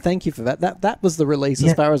 Aiden. Thank you for that. That was the release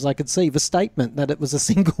as far as I could see. The statement that it was a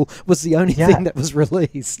single was the only thing that was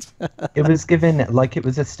released. It was given like it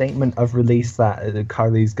was a statement of release that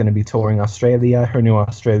Kylie's going to be touring Australia. Her new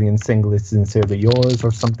Australian single is Sincerely Yours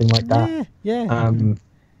or something like that. Yeah.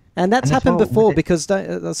 And that's And as happened well, before because,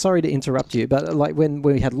 sorry to interrupt you, but like when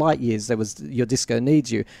we had Light Years, there was Your Disco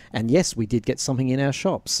Needs You. And yes, we did get something in our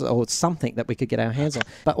shops or something that we could get our hands on.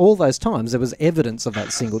 But all those times, there was evidence of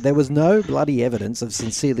that single. There was no bloody evidence of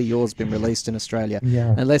Sincerely Yours being released in Australia.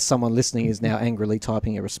 Yeah. Unless someone listening is now angrily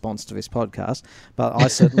typing a response to this podcast. But I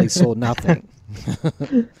certainly saw nothing.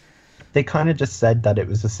 They kind of just said that it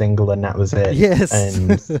was a single and that was it.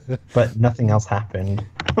 Yes. But nothing else happened.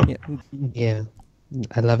 Yeah. Yeah,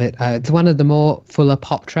 I love it. It's one of the more fuller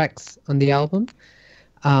pop tracks on the album.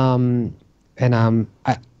 I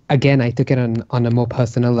took it on a more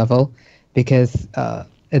personal level because at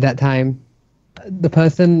that time, the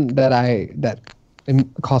person that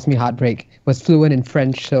caused me heartbreak was fluent in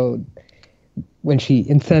French. So when she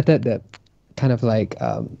inserted the kind of like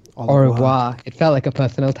au revoir, it felt like a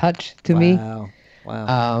personal touch to me.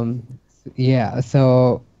 Wow. Yeah.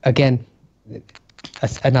 So again,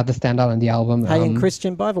 another standout on the album. Hey, and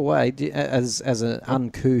Christian, by the way, as an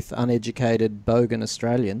uncouth, uneducated, bogan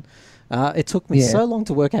Australian, it took me so long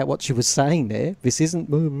to work out what she was saying there. This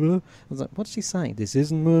isn't... I was like, what's she saying? This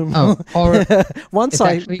isn't... Once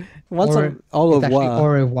I... Au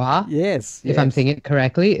revoir. Yes. If I'm saying it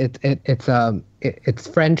correctly, it's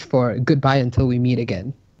French for goodbye until we meet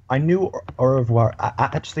again. I knew au revoir.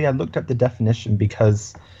 I looked up the definition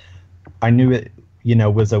because I knew it,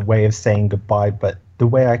 was a way of saying goodbye. But the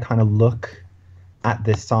way I kind of look at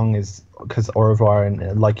this song is because au revoir,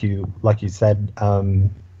 and like you said,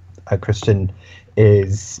 Christian,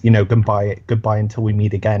 is goodbye until we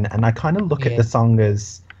meet again. And I kind of look at the song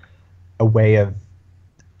as a way of,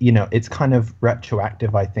 it's kind of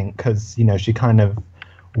retroactive, I think, because she kind of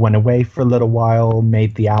went away for a little while,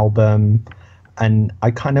 made the album. And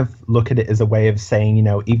I kind of look at it as a way of saying,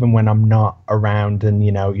 even when I'm not around and,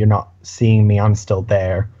 you're not seeing me, I'm still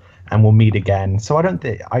there and we'll meet again. So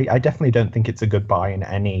I definitely don't think it's a goodbye in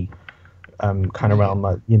any kind of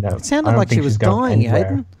realm. It sounded like she was dying,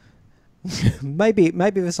 Hayden. Maybe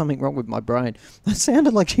there's something wrong with my brain. It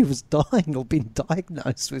sounded like she was dying or been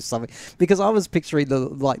diagnosed with something, because I was picturing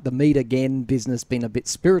the meet again business being a bit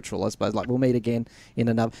spiritual, I suppose, like we'll meet again in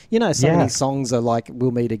another, many songs are like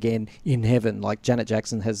we'll meet again in heaven, like Janet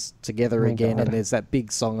Jackson has Together Again, and there's that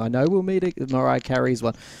big song I Know We'll Meet Again, Mariah Carey's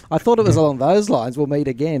one. I thought it was along those lines, we'll meet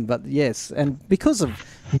again, but yes, and because of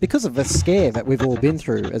the scare that we've all been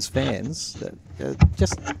through as fans,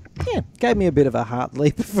 gave me a bit of a heart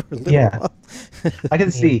leap for a little while. I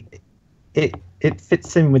can see it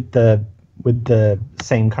fits in with the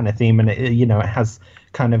same kind of theme, and it has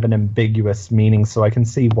kind of an ambiguous meaning, so I can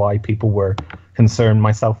see why people were concerned,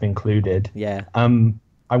 myself included.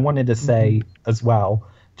 I wanted to say as well,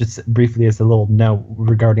 just briefly as a little note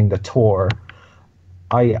regarding the tour,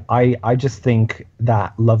 I just think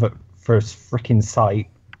that Love at First Freaking Sight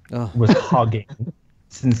was hogging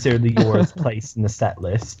Sincerely Yours place in the set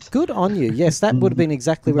list. Good on you. Yes, that would have been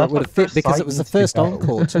exactly where it would have fit, because it was the first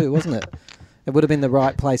encore too, wasn't it? It would have been the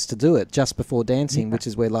right place to do it, just before Dancing, which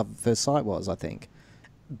is where Love at First Sight was, I think.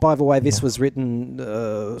 By the way, this was written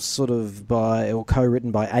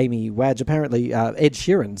co-written by Amy Wadge. Apparently, Ed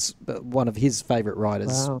Sheeran's one of his favourite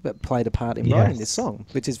writers played a part in writing this song,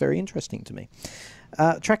 which is very interesting to me.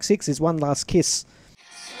 Track 6 is One Last Kiss.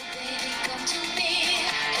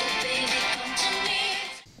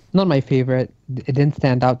 Not my favorite. It didn't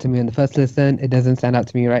stand out to me on the first listen. It doesn't stand out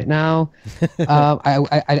to me right now.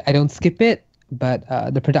 I don't skip it, but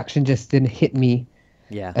the production just didn't hit me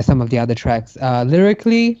as some of the other tracks.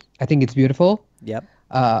 Lyrically, I think it's beautiful. Yep.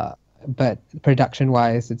 But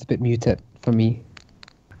production-wise, it's a bit muted for me.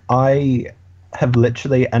 I have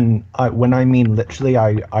literally, and when I mean literally,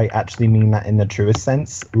 I actually mean that in the truest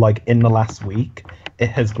sense. Like in the last week, it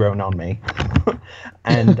has grown on me.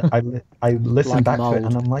 And I listened back to it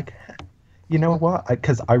and I'm like, you know what?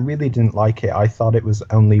 Because I really didn't like it. I thought it was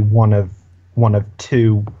only one of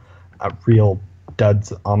two real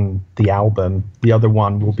duds on the album. The other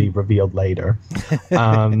one will be revealed later,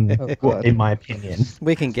 in my opinion.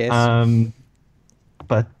 We can guess. And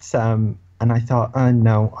I thought,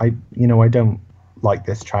 no, I don't like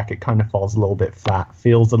this track. It kind of falls a little bit flat,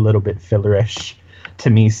 feels a little bit fillerish to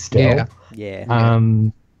me still. Yeah.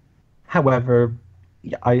 However,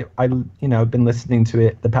 I've been listening to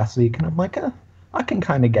it the past week, and I'm like, I can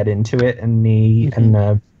kind of get into it and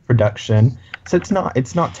the production. So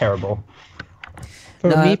it's not terrible. For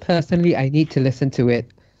me personally, I need to listen to it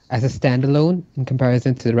as a standalone in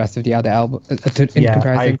comparison to the rest of the other album.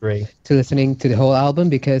 I agree. To listening to the whole album,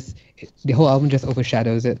 because the whole album just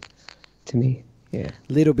overshadows it to me. Yeah.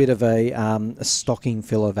 Little bit of a stocking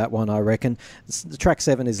filler, that one, I reckon. Track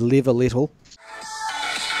 7 is Live a Little.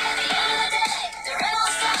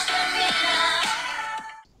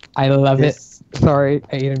 I love This- it. Sorry,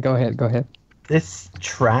 Aiden, go ahead. This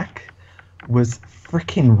track was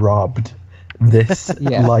freaking robbed. This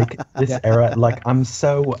Yeah. this era. Like I'm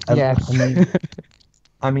so. Yes.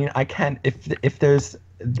 I mean, I can't. If there's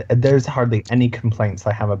hardly any complaints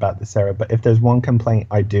I have about this era, but if there's one complaint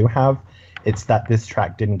I do have, it's that this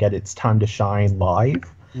track didn't get its time to shine live.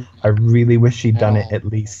 I really wish she'd done it at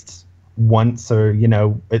least once, or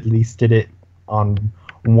at least did it on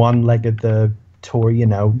one leg of the tour.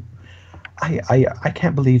 I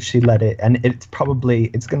can't believe she let it, and it's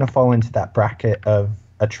gonna fall into that bracket of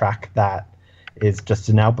a track that is just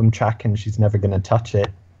an album track and she's never gonna touch it.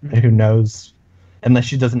 Who knows? Unless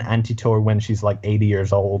she does an anti-tour when she's like 80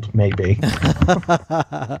 years old, maybe.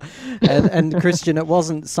 and Christian, it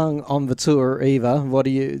wasn't sung on the tour either.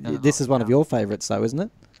 This is one of your favourites though, isn't it?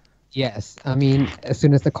 Yes, I mean, as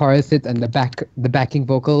soon as the chorus hits and the backing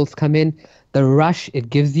vocals come in, the rush it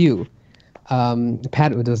gives you,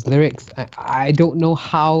 Pat, with those lyrics, I don't know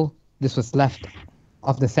how this was left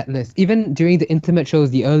off the set list. Even during the intimate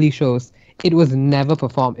shows, the early shows, it was never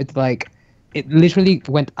performed. It's like it literally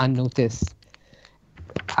went unnoticed.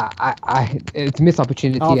 It's a missed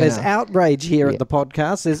opportunity. Oh, there's outrage here at the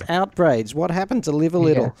podcast. There's outrage. What happened to Live a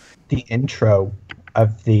Little? The intro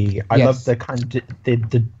of I love the kind of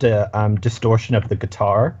the distortion of the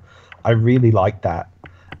guitar. I really like that,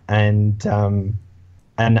 and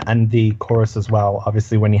the chorus as well.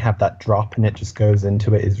 Obviously, when you have that drop and it just goes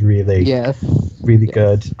into it, is really really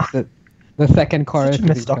good. The second chorus Such a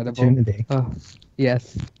missed opportunity. Oh,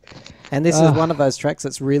 yes. And this is one of those tracks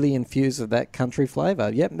that's really infused with that country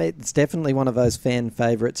flavour. Yep, it's definitely one of those fan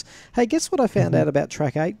favourites. Hey, guess what I found out about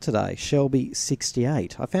track 8 today? Shelby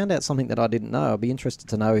 68. I found out something that I didn't know. I'd be interested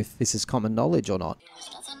to know if this is common knowledge or not. There's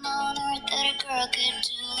nothing on earth that a girl could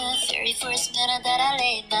do the very first minute that I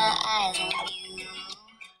laid my eyes on you.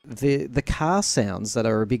 The car sounds that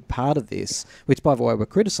are a big part of this, which by the way were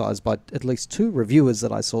criticised by at least 2 reviewers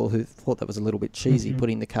that I saw who thought that was a little bit cheesy,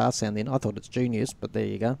 putting the car sound in. I thought it's genius, but there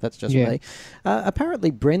you go. That's just me.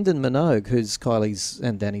 Apparently Brendan Minogue, who's Kylie's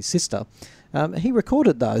and Danny's sister, he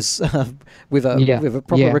recorded those with a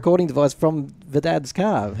proper recording device from the dad's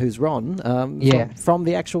car, who's Ron, from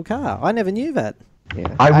the actual car. I never knew that.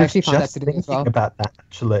 Yeah. I was actually found just that today as thinking well. about that,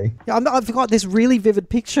 actually. Yeah, I've got this really vivid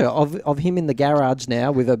picture of him in the garage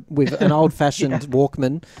now with an old-fashioned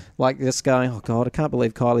Walkman, like just going, oh, God, I can't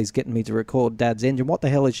believe Kylie's getting me to record Dad's engine. What the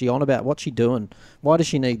hell is she on about? What's she doing? Why does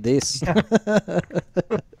she need this? Yeah.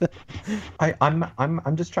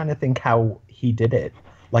 I'm just trying to think how he did it.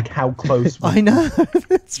 Like, how close was I know.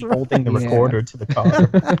 That's he holding the recorder to the car?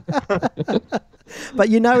 But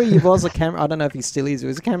he was a camera. I don't know if he still is. He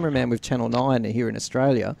was a cameraman with Channel 9 here in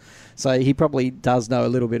Australia. So he probably does know a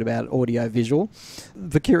little bit about audio visual.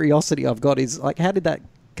 The curiosity I've got is, like, how did that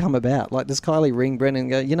come about? Like, does Kylie ring Brendan and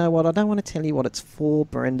go, you know what, I don't want to tell you what it's for,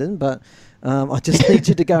 Brendan, but I just need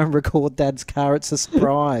you to go and record Dad's car. It's a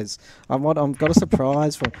surprise. I've got a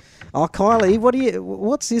surprise for... Oh, Kylie,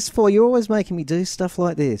 what's this for? You're always making me do stuff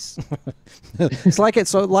like this. It's like a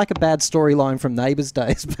bad storyline from Neighbours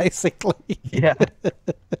days, basically. Yeah.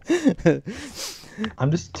 I'm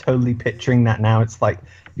just totally picturing that now. It's like,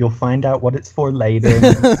 you'll find out what it's for later. And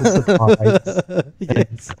it's a surprise.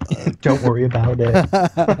 Yes. Don't worry about it.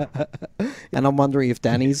 And I'm wondering if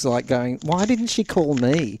Danny's like going, why didn't she call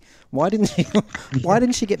me? Why didn't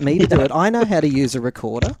she get me to do it? I know how to use a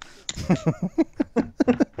recorder.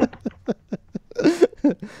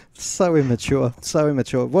 So immature.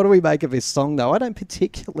 What do we make of this song, though? I don't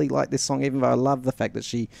particularly like this song, even though I love the fact that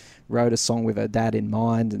she wrote a song with her dad in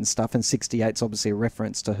mind and stuff, and 68's obviously a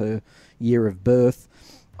reference to her year of birth.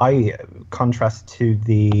 I contrast to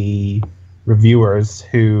the reviewers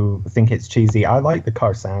who think it's cheesy. I like the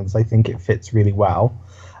car sounds. I think it fits really well.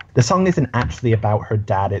 The song isn't actually about her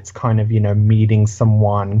dad. It's kind of, meeting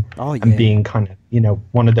someone and being kind of,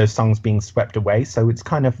 one of those songs being swept away. So it's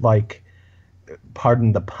kind of like,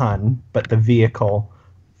 pardon the pun, but the vehicle,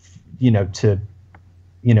 to,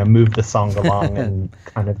 move the song along and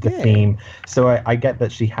kind of the theme. So I get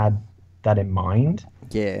that she had that in mind.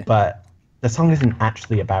 Yeah. But the song isn't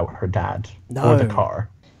actually about her dad or the car.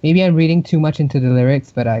 Maybe I'm reading too much into the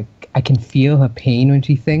lyrics, but I can feel her pain when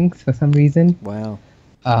she sings for some reason. Wow.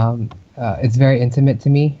 It's very intimate to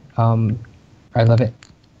me. I love it.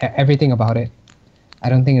 Everything about it. I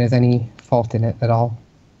don't think there's any fault in it at all.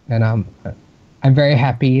 And I'm very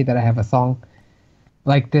happy that I have a song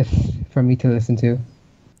like this for me to listen to.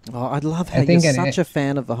 Oh, I love how you're such a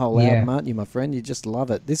fan of the whole album, aren't you, my friend? You just love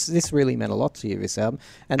it. This really meant a lot to you, this album.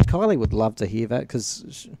 And Kylie would love to hear that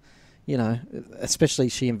because, especially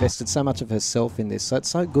she invested so much of herself in this. So it's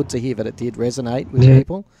so good to hear that it did resonate with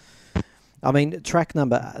people. I mean, track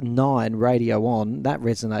number 9, Radio On, that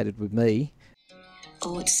resonated with me.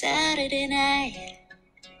 Oh, it's Saturday night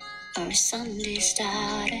or Sunday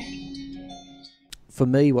starting. For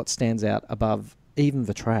me, what stands out above even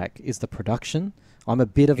the track is the production. I'm a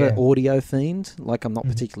bit of an audio fiend. Like, I'm not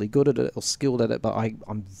particularly good at it or skilled at it, but I've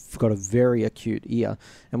got a very acute ear.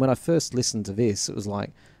 And when I first listened to this, it was like,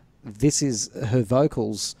 this is, her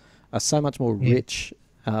vocals are so much more rich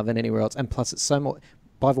than anywhere else. And plus, it's so more...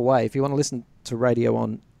 By the way, if you want to listen to Radio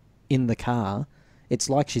On in the car, it's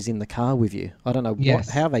like she's in the car with you. I don't know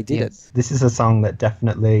how they did it. This is a song that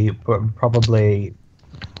definitely, probably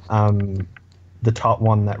the top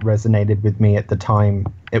one that resonated with me at the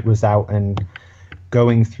time it was out, and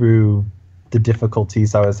going through the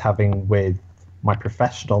difficulties I was having with my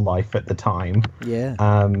professional life at the time. Yeah.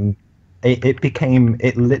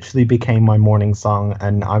 It literally became my morning song,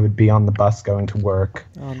 and I would be on the bus going to work.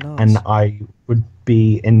 Oh, nice. And I would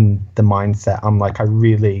be in the mindset, I'm like, I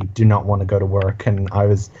really do not want to go to work. And I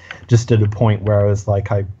was just at a point where I was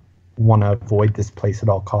like, I want to avoid this place at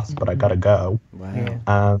all costs, but I gotta go.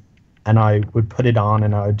 Wow. And I would put it on,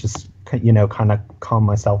 and I would just, kind of calm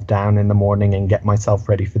myself down in the morning and get myself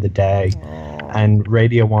ready for the day. Aww. And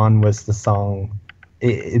Radio One was the song.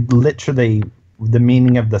 It literally, the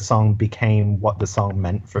meaning of the song became what the song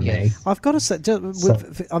meant for me. I've got to say,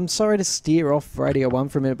 I'm sorry to steer off Radio 1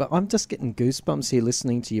 for a minute, but I'm just getting goosebumps here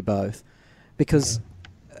listening to you both, because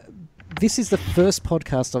this is the first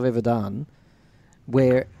podcast I've ever done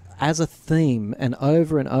where, as a theme and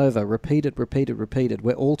over, repeated,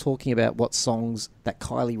 we're all talking about what songs that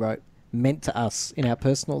Kylie wrote meant to us in our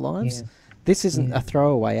personal lives. This isn't a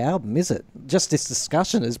throwaway album, is it? Just this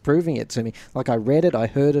discussion is proving it to me. Like, I read it, I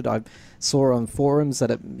heard it, I saw on forums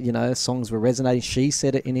that songs were resonating. She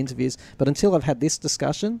said it in interviews. But until I've had this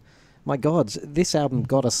discussion, my God, this album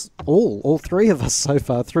got us all three of us so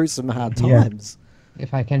far, through some hard times.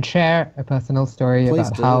 If I can share a personal story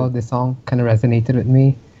about how the song kind of resonated with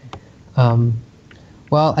me.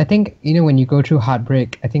 Well, I think, when you go through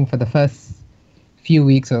heartbreak, I think for the first few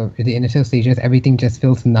weeks or the initial stages, everything just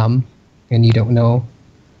feels numb. And you don't know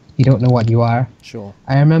what you are. Sure.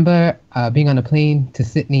 I remember being on a plane to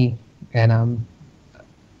Sydney, and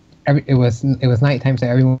it was nighttime, so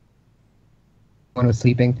everyone was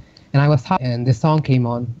sleeping, and I was tired. And this song came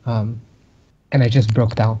on, and I just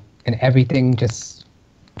broke down, and everything just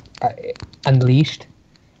unleashed,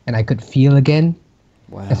 and I could feel again.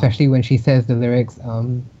 Wow. Especially when she says the lyrics,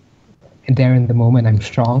 "And there in the moment, I'm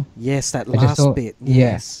strong." Yes, that last bit.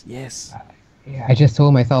 Yes. I just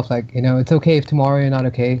told myself, like, it's okay if tomorrow you're not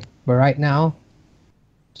okay, but right now,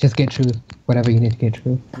 just get through whatever you need to get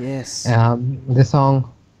through. Yes. This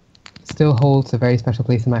song still holds a very special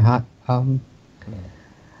place in my heart.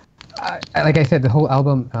 Like I said, the whole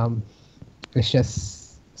album is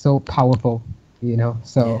just so powerful,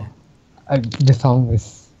 So this song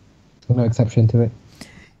is no exception to it.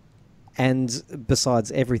 And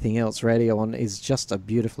besides everything else, Radio On is just a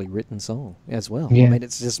beautifully written song as well. Yeah. I mean,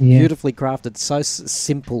 it's just beautifully crafted, so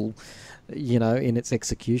simple, in its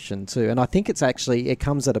execution too. And I think it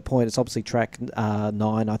comes at a point, it's obviously track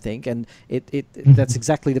 9, I think, and that's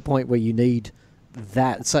exactly the point where you need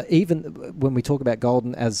that. So even when we talk about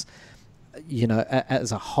Golden as,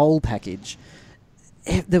 as a whole package,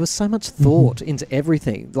 there was so much thought into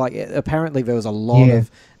everything. Like, apparently there was a lot of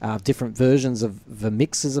different versions of the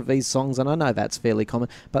mixes of these songs, and I know that's fairly common,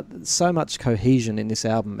 but so much cohesion in this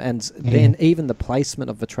album, and then even the placement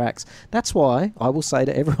of the tracks. That's why I will say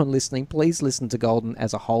to everyone listening, please listen to Golden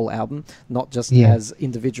as a whole album, not just as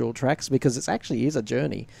individual tracks, because it actually is a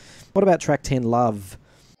journey. What about track 10, Love?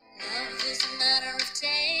 Love is a matter of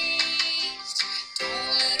taste. Don't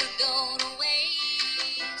let her go to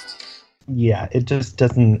waste. Yeah, it just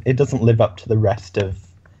doesn't live up to the rest of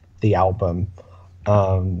the album.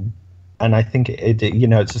 And I think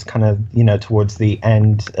it's just kind of, towards the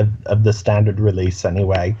end of the standard release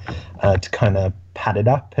anyway, to kind of pad it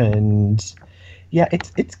up. And yeah,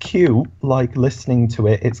 it's cute, like, listening to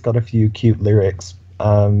it. It's got a few cute lyrics,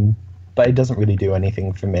 but it doesn't really do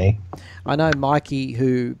anything for me. I know Mikey,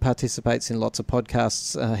 who participates in lots of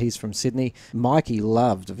podcasts, he's from Sydney. Mikey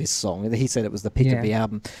loved this song. He said it was the pick of the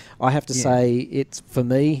album. I have to say, it's, for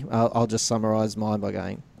me, I'll just summarise mine by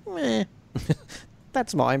going, meh.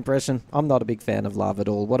 That's my impression. I'm not a big fan of Love at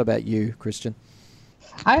all. What about you, Christian?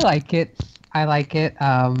 I like it. I like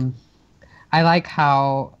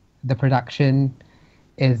how the production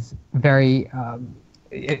is very...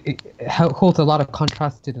 it holds a lot of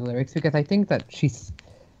contrast to the lyrics, because I think that she's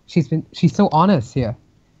so honest here.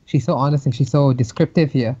 She's so honest and she's so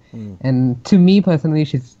descriptive here. And to me personally,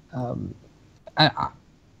 she's one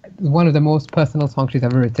of the most personal songs she's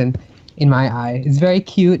ever written. in my eye. It's very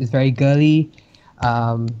cute. It's very girly.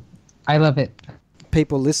 I love it.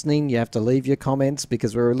 People listening, you have to leave your comments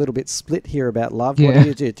because we're a little bit split here about love. Yeah. What do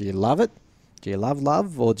you do? Do you love it? Do you love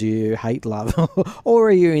love or do you hate love? Or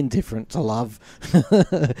are you indifferent to love?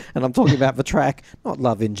 And I'm talking about the track, not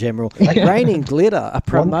love in general. Like Raining Glitter, a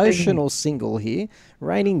promotional single here.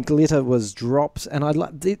 Raining Glitter was dropped, and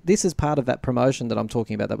this is part of that promotion that I'm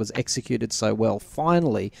talking about that was executed so well.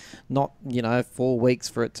 Finally, not 4 weeks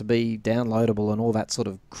for it to be downloadable and all that sort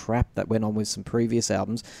of crap that went on with some previous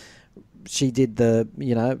albums. She did the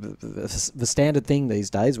standard thing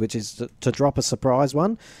these days, which is to drop a surprise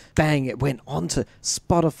one. Bang, it went onto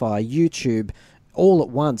Spotify, YouTube, all at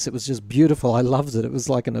once. It was just beautiful. I loved it. It was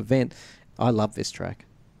like an event. I love this track.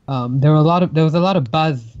 There was a lot of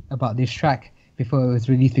buzz about this track before it was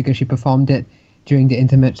released because she performed it during the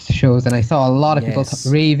intimate shows, and I saw a lot of people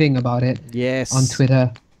raving about it. Yes, on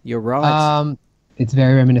Twitter. You're right. It's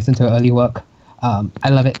very reminiscent to her early work. I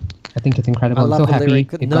love it. I think it's incredible. I love I'm so the happy.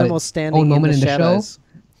 lyric. No more standing in the shadows.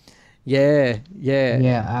 Yeah.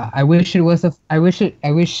 I wish it was. I wish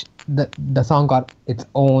that the song got its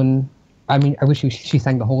own. I mean, I wish she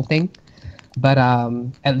sang the whole thing, but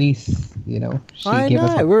at least she gave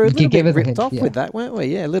us. We're a little bit ripped off with that, weren't we?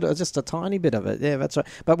 Yeah, just a tiny bit of it. Yeah, that's right.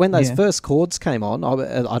 But when those first chords came on,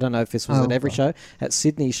 I don't know if this was at every show, at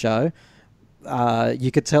Sydney show.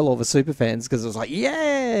 You could tell all the super fans because it was like,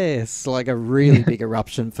 yes, like a really big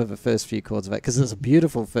eruption for the first few chords of it because it's a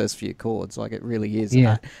beautiful first few chords, like it really is.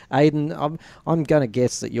 Yeah. Aiden, I'm going to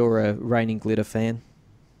guess that you're a Raining Glitter fan.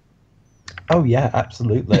 Oh yeah,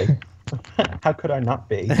 absolutely. How could I not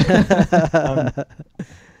be?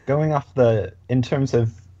 Going off in terms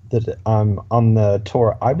of the on the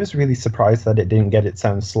tour, I was really surprised that it didn't get its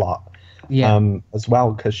own slot. Yeah. As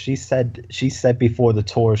well, because she said before the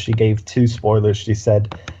tour, she gave 2 spoilers. She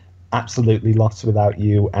said, "Absolutely Lost Without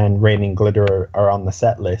You" and "Raining Glitter" are on the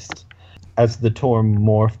set list. As the tour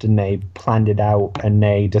morphed and they planned it out, and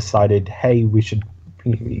they decided, hey, we should,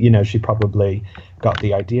 she probably got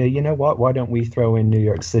the idea. You know what? Why don't we throw in New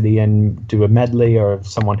York City and do a medley? Or if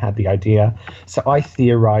someone had the idea. So I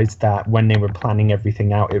theorized that when they were planning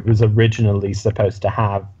everything out, it was originally supposed to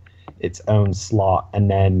have its own slot, and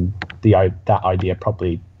then that idea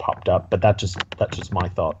probably popped up, but that's just my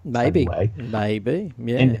thought. Maybe,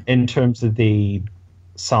 yeah. In terms of the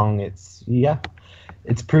song, it's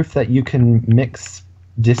proof that you can mix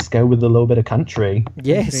disco with a little bit of country.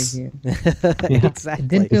 Yes, exactly. It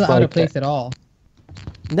didn't feel out of place at all.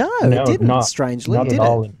 No, it didn't. Strangely, not at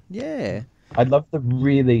all. Yeah, I love the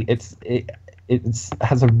really. It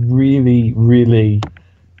has a really, really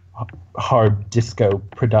hard disco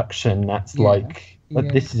production that's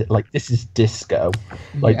this is disco,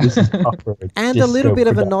 this is proper and a little bit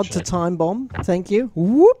production. Of a nod to Time Bomb. Thank you.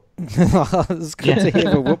 Whoop. It's good to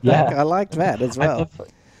hear the whoop back. I liked that as well.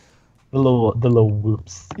 The little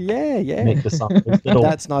whoops. Yeah. Make the song.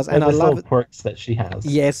 That's nice, and I love quirks that she has.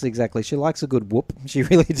 Yes, exactly. She likes a good whoop. She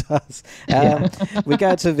really does. We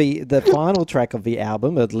go to the final track of the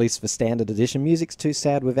album, at least for standard edition. Music's Too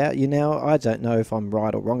Sad Without You. Now, I don't know if I'm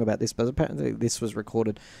right or wrong about this, but apparently this was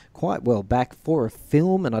recorded quite well back for a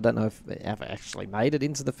film, and I don't know if it ever actually made it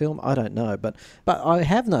into the film. I don't know, but I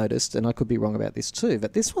have noticed, and I could be wrong about this too,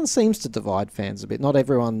 that this one seems to divide fans a bit. Not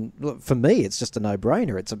everyone. For me, it's just a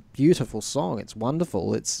no-brainer. It's a beautiful song. It's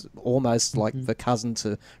wonderful. It's almost like the cousin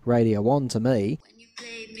to Radio 1 to me. When you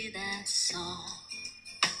played me that song,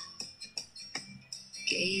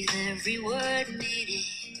 gave every word meaning,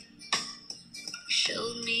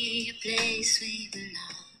 showed me a place we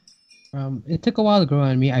belong. It took a while to grow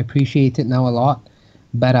on me. I appreciate it now a lot,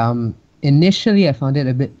 but initially I found it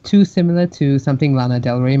a bit too similar to something Lana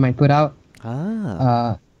Del Rey might put out.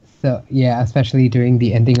 So yeah, especially during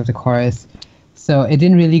the ending of the chorus. So it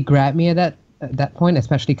didn't really grab me at that point,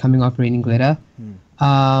 especially coming off Raining Glitter.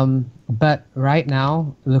 But right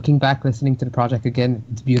now, looking back, listening to the project again,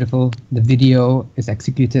 it's beautiful. The video is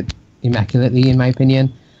executed immaculately, in my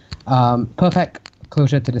opinion. Perfect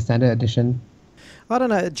closure to the standard edition. I don't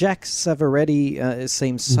know, Jack Savaretti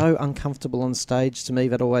seems so uncomfortable on stage to me.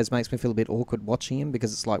 That always makes me feel a bit awkward watching him,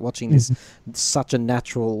 because it's like watching this such a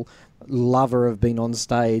natural lover of being on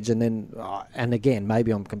stage, and then and again,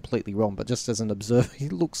 maybe I'm completely wrong, but just as an observer, he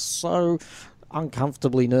looks so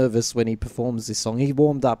uncomfortably nervous when he performs this song. He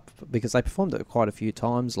warmed up because they performed it quite a few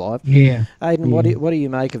times live. Yeah. Aiden, what do you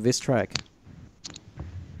make of this track?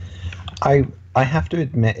 I have to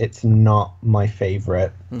admit it's not my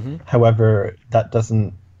favorite. However, that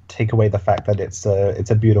doesn't take away the fact that it's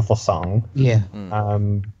a beautiful song. Yeah.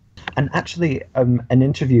 And actually, an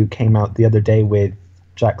interview came out the other day with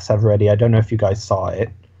Jack Savaretti. I don't know if you guys saw it,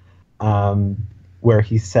 where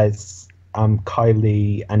he says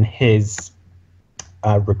Kylie and his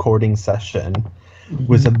recording session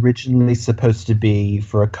was originally supposed to be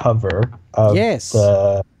for a cover of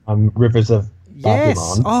the Rivers of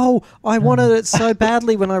Babylon. Oh, I wanted it so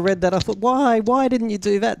badly when I read that. I thought, why? Why didn't you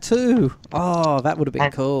do that too? Oh, that would have been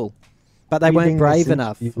cool. But they weren't brave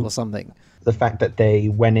enough or something. The fact that they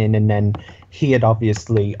went in and then he had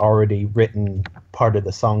obviously already written part of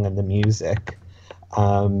the song and the music.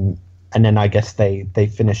 And then I guess they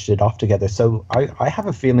finished it off together. So I have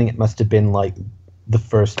a feeling it must have been like the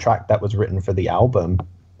first track that was written for the album.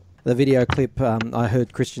 The video clip, I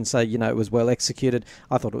heard Christian say, it was well executed.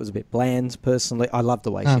 I thought it was a bit bland, personally. I loved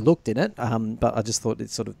the way she looked in it, but I just thought it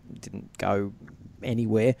sort of didn't go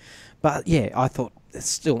anywhere. But yeah, I thought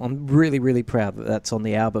still, I'm really, really proud that that's on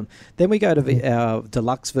the album. Then we go to our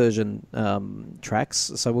deluxe version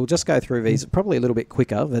tracks. So we'll just go through these probably a little bit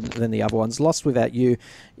quicker than the other ones. Lost Without You.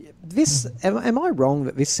 This, am I wrong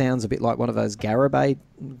that this sounds a bit like one of those Garibay,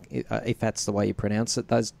 if that's the way you pronounce it,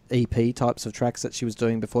 those EP types of tracks that she was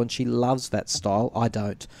doing before, and she loves that style. I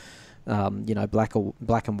don't. Black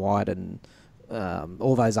and white and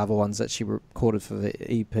all those other ones that she recorded for the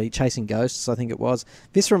EP, Chasing Ghosts, I think it was.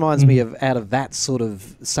 This reminds me of out of that sort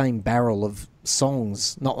of same barrel of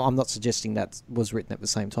songs. I'm not suggesting that was written at the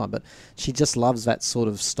same time, but she just loves that sort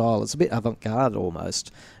of style. It's a bit avant-garde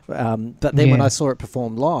almost. But then when I saw it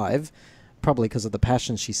performed live, probably because of the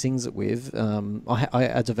passion she sings it with,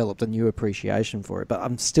 I developed a new appreciation for it. But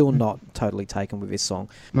I'm still not totally taken with this song.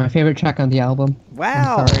 My favorite track on the album.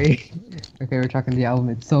 Wow! I'm sorry. My favorite track on the album.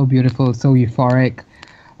 It's so beautiful, so euphoric.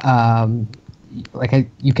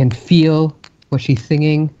 You can feel what she's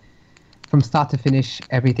singing. From start to finish,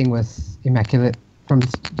 everything was immaculate. From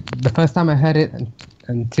the first time I heard it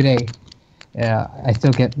and today, I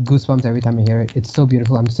still get goosebumps every time I hear it. It's so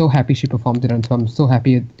beautiful. I'm so happy she performed it on tour. I'm so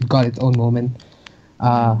happy it got its own moment.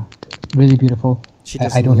 Really beautiful.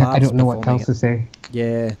 I don't know what else to say.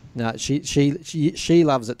 Yeah, no, she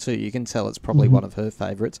loves it too. You can tell it's probably one of her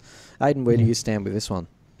favourites. Aiden, where do you stand with this one?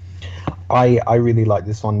 I really like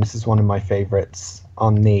this one. This is one of my favourites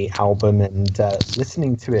on the album, and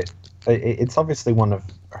listening to it, it's obviously one of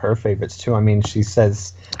her favourites too. I mean, she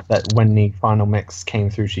says that when the final mix came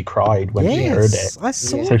through, she cried when she heard it. I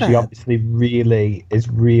saw so that. She obviously is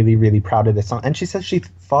really proud of this song, and she says she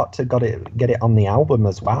fought to get it on the album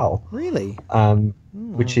as well. Really?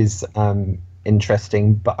 Which is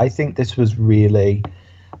interesting. But I think this was really,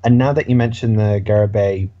 and now that you mention the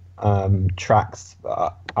Garibay tracks,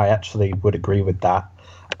 I actually would agree with that.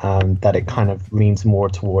 That it kind of leans more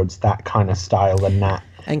towards that kind of style and that.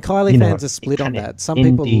 And Kylie fans are split on that. Some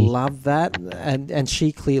people love that, and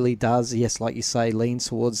she clearly does. Yes, like you say, leans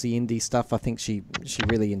towards the indie stuff. I think she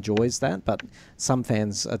really enjoys that. But some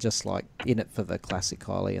fans are just like in it for the classic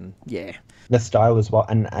Kylie, and yeah, the style as well,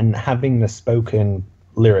 and having the spoken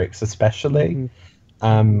lyrics especially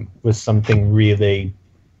was something really.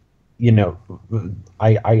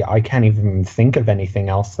 I can't even think of anything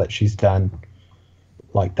else that she's done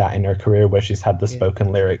like that in her career where she's had the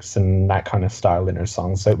spoken lyrics and that kind of style in her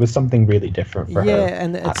songs. So it was something really different for her. Yeah,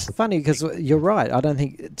 and it's funny because you're right. I don't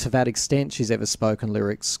think to that extent she's ever spoken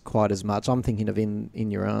lyrics quite as much. I'm thinking of In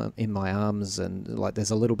My Arms, and like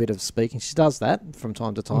there's a little bit of speaking. She does that from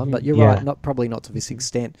time to time, but you're right, probably not to this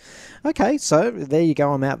extent. Okay, so there you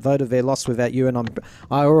go. I'm outvoted there, Lost Without You, and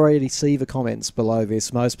I already see the comments below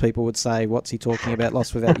this. Most people would say, what's he talking about?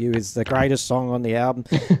 Lost Without You is the greatest song on the album.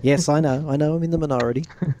 Yes, I know I'm in the minority.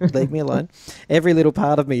 Leave me alone. Every Little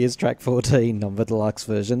Part of Me is track 14 on the deluxe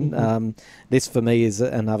version. This for me is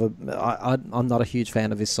another. I'm not a huge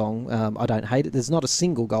fan of this song. I don't hate it. There's not a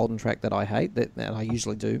single Golden track that I hate. That I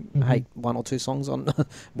usually do hate one or two songs on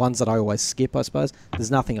ones that I always skip, I suppose. There's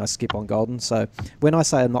nothing I skip on Golden. So when I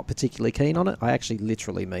say I'm not particularly keen on it, I actually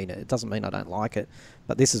literally mean it. It doesn't mean I don't like it,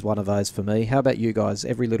 but this is one of those for me. How about you guys?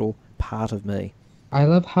 Every Little Part of Me. I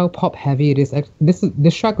love how pop heavy it is.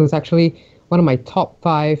 This track was actually one of my top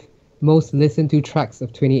 5 most listened to tracks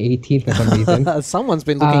of 2018 for some reason. Someone's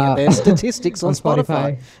been looking at their statistics on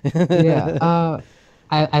Spotify. Yeah,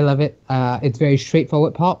 I love it. It's very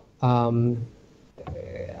straightforward pop. I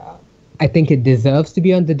think it deserves to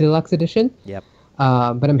be on the deluxe edition. Yep.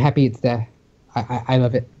 But I'm happy it's there. I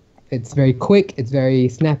love it. It's very quick. It's very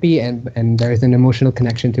snappy, and there is an emotional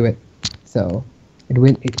connection to it. So it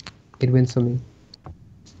wins for me.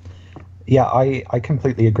 Yeah, I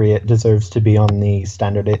completely agree. It deserves to be on the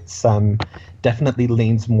standard. It's definitely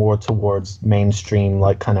leans more towards mainstream,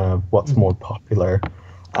 like kind of what's more popular.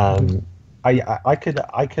 I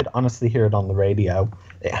could honestly hear it on the radio.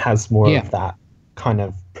 It has more of that kind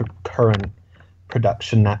of current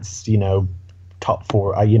production that's top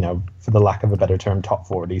four, you know, for the lack of a better term, top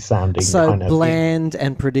 40 sounding So kind of bland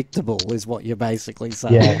and predictable is what you're basically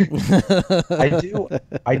saying. Yeah,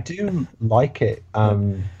 I do like it.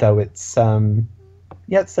 Though it's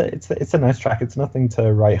yeah, it's a nice track. It's nothing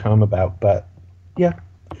to write home about, but yeah,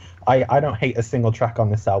 I don't hate a single track on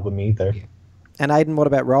this album either. And Aidan, what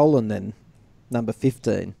about Rollin' then? Number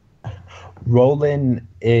 15. Rollin'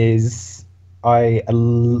 is I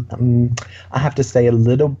have to say a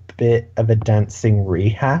little bit of a dancing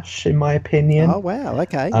rehash in my opinion. Oh wow,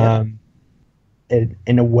 okay. Yep.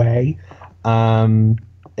 In a way,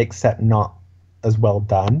 except not as well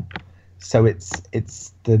done. So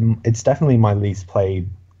it's definitely my least played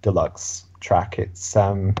deluxe track. It's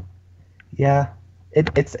yeah,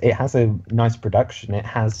 it has a nice production. It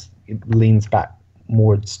leans back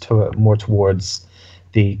more towards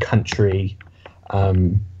the country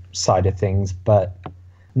side of things, but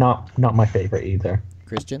not my favorite either.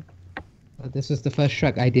 Christian? This was the first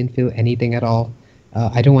track I didn't feel anything at all.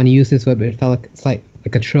 I don't want to use this word, but it felt like it's like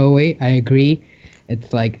a throwaway. I agree.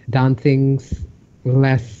 It's like dancing's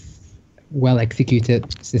less well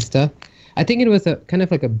executed sister. I think it was a kind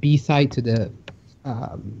of like a B-side to the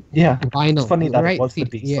vinyl. It's funny that right? it was the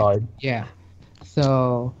B-side. Yeah.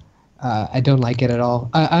 So I don't like it at all.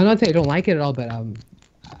 I'm not saying I don't like it at all, but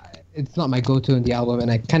it's not my go-to in the album, and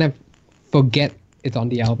I kind of forget it's on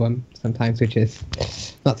the album sometimes, which is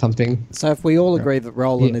not something. So if we all agree that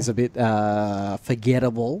Rollin' is a bit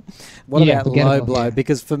forgettable, what about Low Blow? Yeah.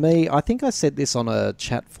 Because for me, I think I said this on a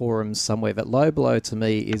chat forum somewhere, that Low Blow to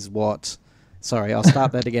me is what... Sorry, I'll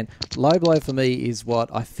start that again. Low Blow for me is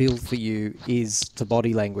what I Feel For You is to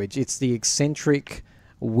Body Language. It's the eccentric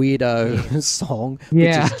weirdo song,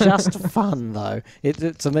 which is just fun though.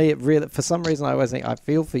 To me, it really, for some reason, I always think I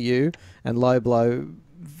Feel For You and Low Blow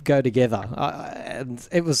go together. And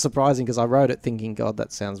it was surprising because I wrote it thinking, God,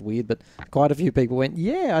 that sounds weird, but quite a few people went,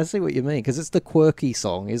 yeah, I see what you mean, because it's the quirky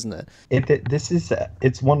song, isn't it? This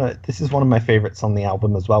is one of my favorites on the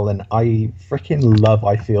album as well, and I freaking love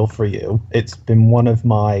I Feel For You. It's been one of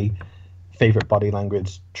my favorite Body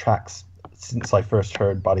Language tracks since I first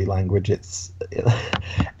heard Body Language. It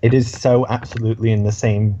is so absolutely in the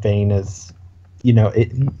same vein as, you know,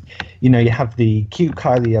 you have the cute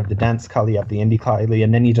Kylie, you have the dance Kylie, you have the indie Kylie,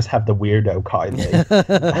 and then you just have the weirdo Kylie.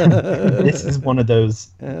 This is one of those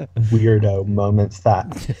weirdo moments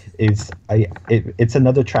that is, it's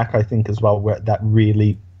another track I think as well where that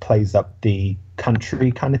really plays up the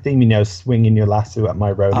country kind of theme, you know, swinging your lasso at my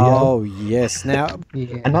rodeo. Oh yes. Now,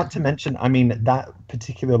 and not to mention, I mean, that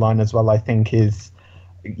particular line as well, I think is,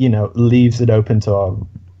 you know, leaves it open to a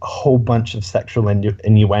whole bunch of sexual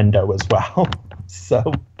innuendo as well.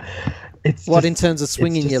 So it's what, just, in terms of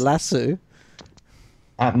swinging your lasso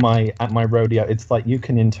at my rodeo, it's like you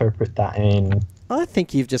can interpret that in... I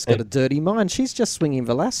think you've just got a dirty mind. She's just swinging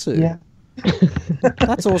the lasso. Yeah.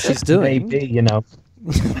 That's all she's doing. Maybe, you know.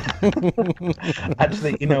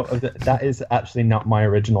 Actually, you know, that is actually not my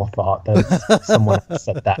original thought. Someone else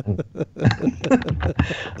said that, and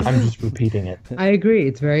I'm just repeating it. I agree.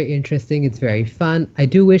 It's very interesting. It's very fun. I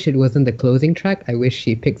do wish it wasn't the closing track. I wish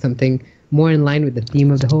she picked something more in line with the theme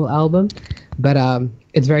of the whole album. But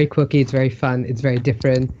it's very quirky. It's very fun. It's very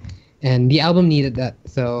different, and the album needed that.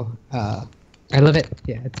 So I love it.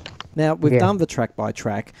 Yeah. Now, we've done the track by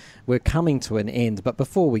track. We're coming to an end, but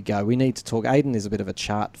before we go, we need to talk. Aidan is a bit of a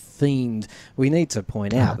chart fiend. We need to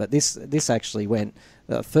point out that this actually went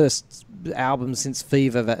the first album since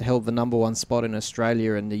Fever that held the #1 spot in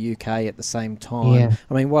Australia and the UK at the same time. Yeah.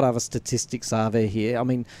 I mean, what other statistics are there here? I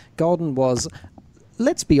mean, Golden was,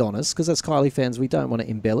 let's be honest, because as Kylie fans, we don't want to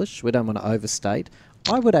embellish, we don't want to overstate.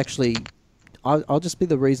 I would actually, I'll just be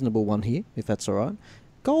the reasonable one here, if that's all right.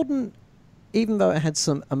 Golden, even though it had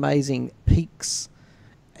some amazing peaks,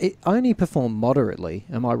 it only performed moderately.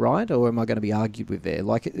 Am I right, or am I going to be argued with there?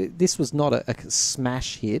 Like, this was not a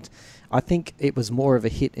smash hit. I think it was more of a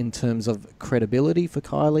hit in terms of credibility for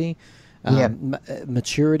Kylie,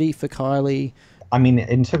 maturity for Kylie. I mean,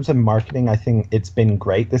 in terms of marketing, I think it's been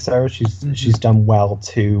great this era. She's done well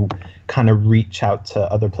to kind of reach out to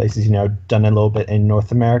other places. You know, done a little bit in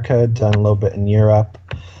North America, done a little bit in Europe,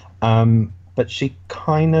 but she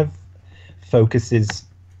kind of focuses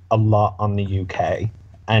a lot on the UK,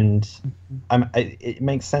 and it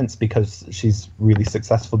makes sense because she's really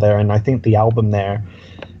successful there. And I think the album there,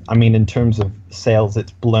 I mean, in terms of sales,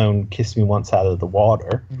 it's blown Kiss Me Once out of the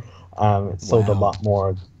water. It sold a lot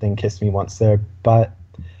more than Kiss Me Once there, but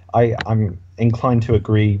I'm inclined to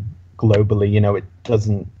agree globally. You know,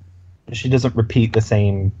 she doesn't repeat the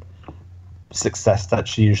same success that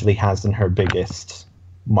she usually has in her biggest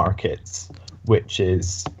markets, which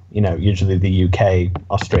is, you know, usually the UK,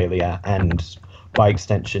 Australia, and by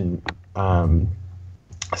extension,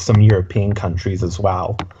 some European countries as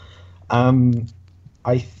well.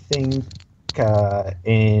 I think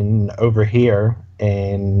in over here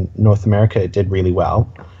in North America, it did really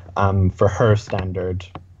well for her standard,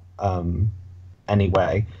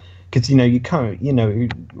 anyway. Because you can't,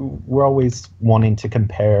 we're always wanting to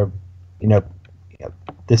compare,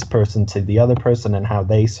 this person to the other person and how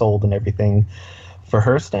they sold and everything. For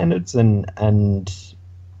her standards and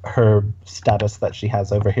her status that she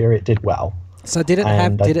has over here, it did well. So did it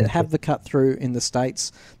have the cut through in the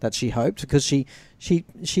States that she hoped? Because she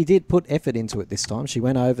did put effort into it this time. She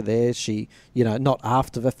went over there. She, not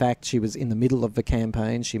after the fact. She was in the middle of the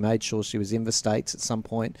campaign. She made sure she was in the States at some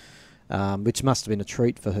point, which must have been a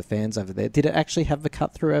treat for her fans over there. Did it actually have the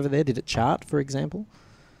cut through over there? Did it chart, for example?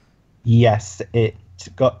 Yes, it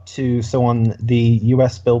got to, so on the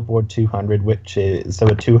US Billboard 200, which is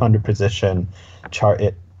a 200 position chart,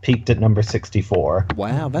 it peaked at number 64.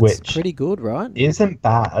 Wow, that's pretty good, right? Isn't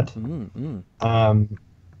bad.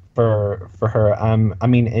 For her. I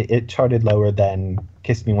mean, it charted lower than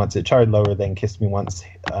Kiss Me Once. It charted lower than Kiss Me Once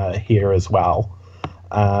here as well.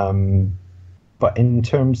 But in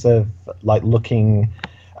terms of looking,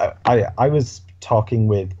 I was talking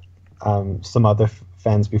with some other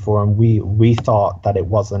fans before, and we thought that it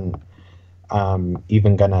wasn't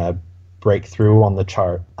even gonna break through on the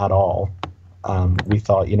chart at all. We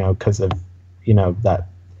thought, because of that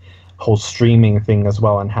whole streaming thing as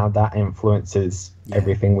well and how that influences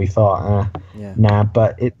everything. We thought, nah.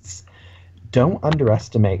 But don't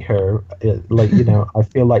underestimate her. I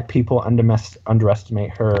feel like people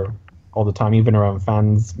underestimate her all the time, even her own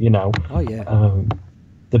fans. Oh yeah.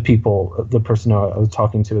 The person I was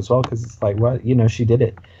talking to as well, because it's like, well, she did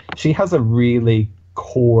it. She has a really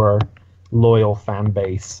core, loyal fan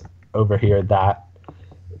base over here that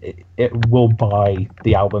it will buy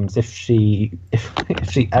the albums if she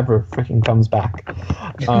ever freaking comes back.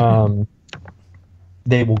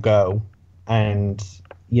 They will go, and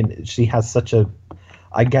she has such a,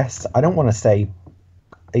 I guess I don't want to say,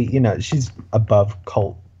 she's above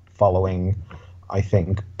cult following, I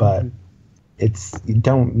think, but.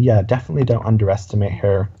 Definitely don't underestimate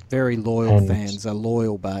her. Very loyal fans, a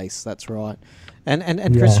loyal base. That's right.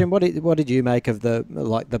 And Christian, what did you make of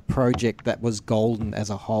the project that was Golden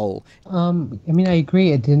as a whole? I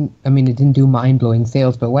agree. It didn't do mind-blowing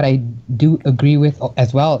sales, but what I do agree with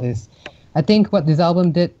as well is, I think what this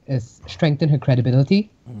album did is strengthen her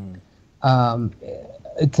credibility.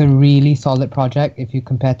 It's a really solid project if you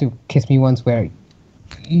compare to Kiss Me Once, where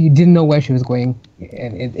you didn't know where she was going,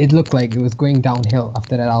 and it looked like it was going downhill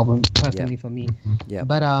after that album, personally for me. Yeah.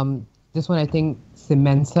 But this one, I think,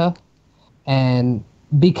 cements her, and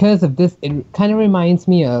because of this, it kind of reminds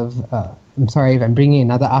me of, I'm sorry if I'm bringing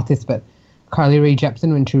another artist, but Carly Rae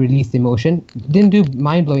Jepsen, when she released Emotion, didn't do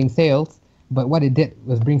mind-blowing sales, but what it did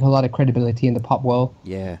was bring her a lot of credibility in the pop world.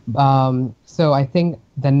 Yeah. So I think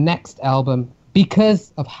the next album,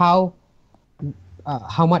 because of how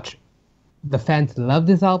much the fans love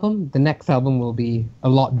this album, the next album will be a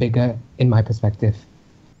lot bigger in my perspective.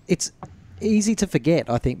 It's easy to forget,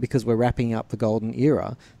 I think, because we're wrapping up the Golden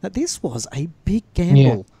Era, that this was a big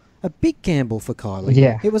gamble. Yeah. A big gamble for Kylie.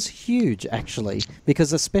 Yeah. It was huge, actually,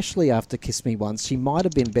 because especially after Kiss Me Once, she might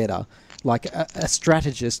have been better. Like a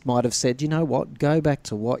strategist might have said, you know what, go back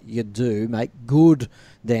to what you do, make good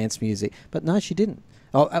dance music. But no, she didn't.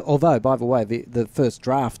 Although, by the way, the first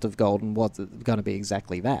draft of Golden was going to be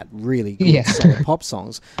exactly that, really good, solid pop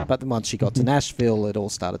songs. But then once she got to Nashville, it all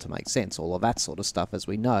started to make sense, all of that sort of stuff, as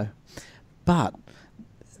we know. But,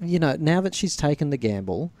 now that she's taken the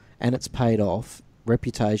gamble and it's paid off,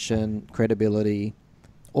 reputation, credibility,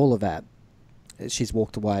 all of that, she's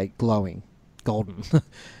walked away glowing, golden.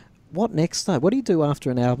 What next, though? What do you do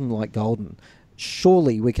after an album like Golden?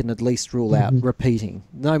 Surely we can at least rule out repeating.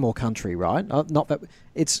 No more country, right? Not that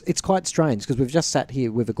it's quite strange, because we've just sat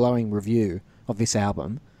here with a glowing review of this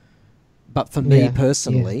album. But for me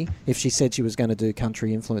personally, if she said she was going to do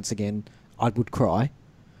country influence again, I would cry,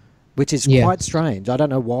 which is quite strange. I don't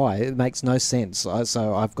know why. It makes no sense.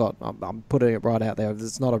 So I'm putting it right out there.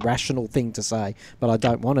 It's not a rational thing to say, but I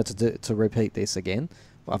don't want her to repeat this again.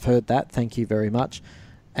 I've heard that. Thank you very much.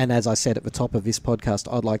 And as I said at the top of this podcast,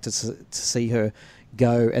 I'd like to see her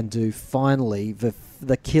go and do finally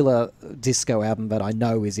the killer disco album that I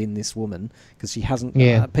know is in this woman, because she hasn't.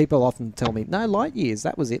 People often tell me, no, Light Years,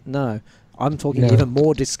 that was it. No, I'm talking even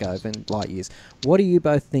more disco than Light Years. What do you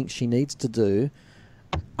both think she needs to do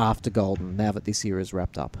after Golden, now that this era is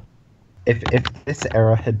wrapped up? If this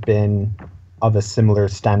era had been of a similar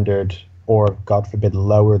standard, or God forbid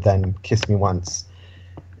lower than Kiss Me Once,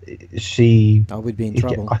 I would be in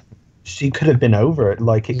trouble. she could have been over it.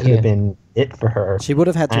 Like, it could have been it for her. She would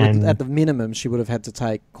have had to, And at the minimum, she would have had to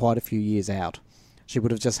take quite a few years out. She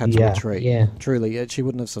would have just had to Yeah. retreat. Yeah. Truly, she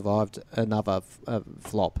wouldn't have survived another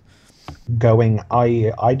flop.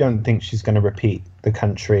 I don't think she's going to repeat the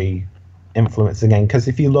country influence again. Because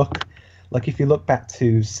if you look back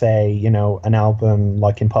to, say, you know, an album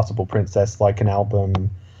like Impossible Princess, like an album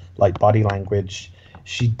like Body Language,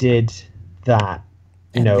 she did that,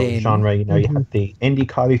 you And know, then- genre. You know, you had the indie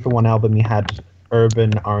Kylie for one album, you had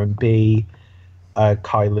urban R&B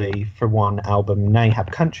Kylie for one album. Now you have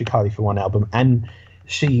country Kylie for one album, and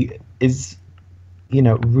she is, you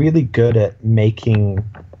know, really good at making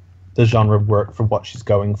the genre work for what she's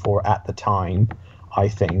going for at the time, I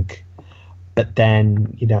think. But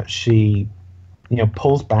then, you know, she, you know,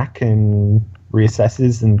 pulls back and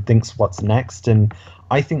reassesses and thinks what's next. And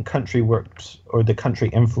I think country worked, or the country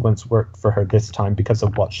influence worked for her this time because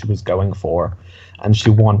of what she was going for. And she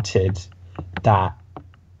wanted that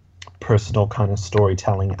personal kind of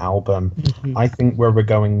storytelling album. I think where we're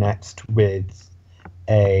going next with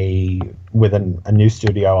a new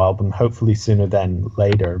studio album, hopefully sooner than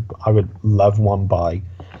later. I would love one by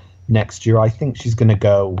next year. I think she's going to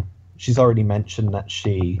go. She's already mentioned that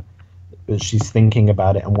she's thinking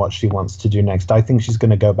about it and what she wants to do next. I think she's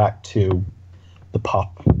going to go back to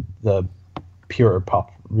the pure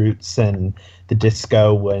pop roots and the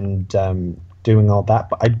disco and doing all that.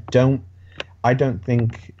 But I don't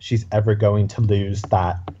think she's ever going to lose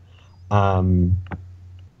that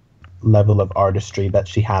level of artistry that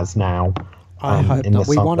she has now. I hope in not. the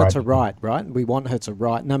We want her to songwriting. write, right? We want her to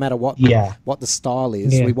write, no matter what what the style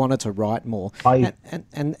is. Yeah. We want her to write more. I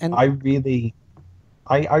really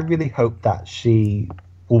hope that she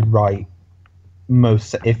will write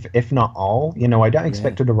most, if not all. You know, I don't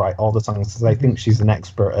expect her to write all the songs because I think she's an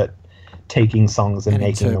expert at taking songs and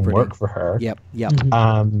making them interpreting. work for her. Yep.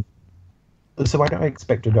 So I don't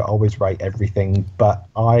expect her to always write everything, but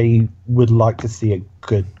I would like to see a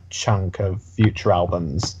good chunk of future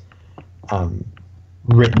albums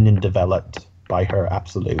written and developed by her,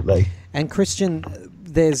 absolutely. And Christian,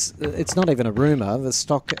 it's not even a rumour. The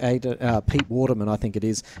stock Pete Waterman, I think it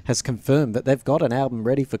is, has confirmed that they've got an album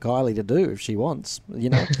ready for Kylie to do if she wants. You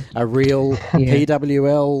know, a real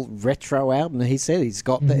PWL retro album. He said he's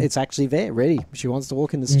got it's actually there, ready. If she wants to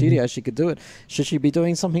walk in the studio, she could do it. Should she be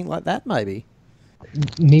doing something like that, maybe?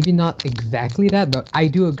 Maybe not exactly that, but I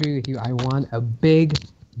do agree with you. I want a big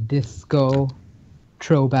disco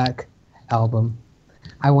throwback album.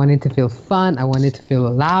 I want it to feel fun. I want it to feel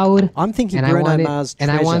loud. I'm thinking and Bruno I want Mars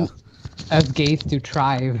and I Treasure. want us gays to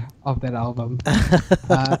thrive off that album.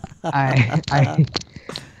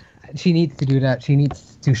 She needs to do that. She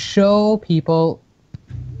needs to show people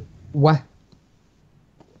what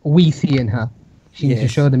we see in her. She needs to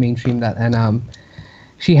show the mainstream that, and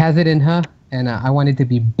she has it in her. And I want it to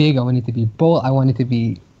be big. I want it to be bold. I want it to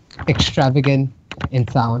be extravagant in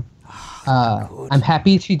sound. I'm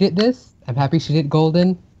happy she did this. I'm happy she did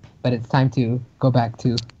Golden, but it's time to go back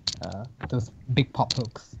to those big pop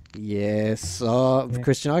hooks. Yes.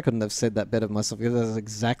 Christian, I couldn't have said that better myself, because that's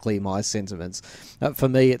exactly my sentiments. For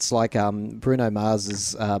me, it's like Bruno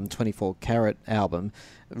Mars's 24 Carat album.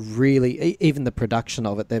 Really, even the production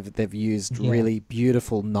of it, they've used really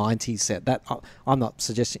beautiful 90s set. That I'm not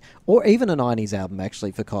suggesting, or even a 90s album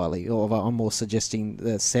actually for Kylie, or I'm more suggesting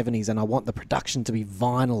the 70s. And I want the production to be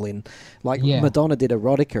vinyl in, like Madonna did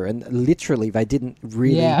Erotica, and literally they didn't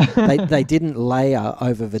really they didn't layer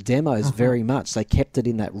over the demos very much. They kept it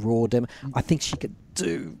in that raw demo. I think she could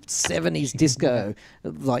do 70s disco,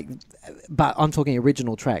 like, but I'm talking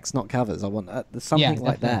original tracks, not covers. I want something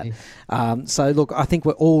like that. So look, I think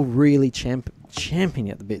we're all really champing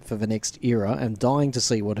at the bit for the next era and dying to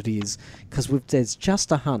see what it is, because there's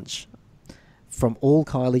just a hunch from all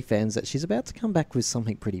Kylie fans that she's about to come back with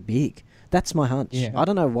something pretty big. That's my hunch. I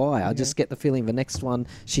don't know why. I just get the feeling the next one,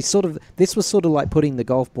 this was sort of like putting the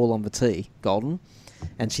golf ball on the tee, Golden,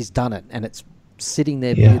 and she's done it, and it's sitting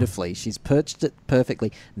there beautifully. She's perched it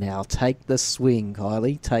perfectly. Now take the swing,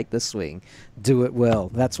 Kylie. Take the swing. Do it well.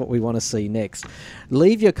 That's what we want to see next.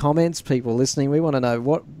 Leave your comments, people listening. We want to know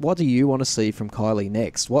what do you want to see from Kylie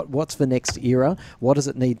next? What's the next era? What does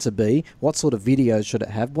it need to be? What sort of videos should it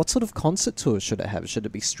have? What sort of concert tours should it have? Should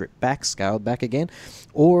it be stripped back, scaled back again?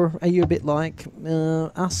 Or are you a bit like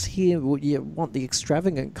us here? You want the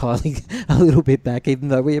extravagant Kylie a little bit back, even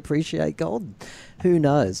though we appreciate Golden? Who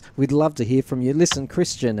knows? We'd love to hear from you. Listen,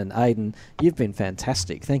 Christian and Aidan, you've been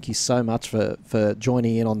fantastic. Thank you so much for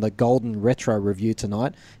joining in on the Golden Retro review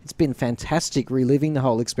tonight. It's been fantastic reliving the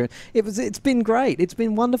whole experience. It's been great. It's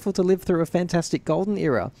been wonderful to live through a fantastic Golden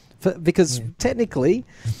era, because technically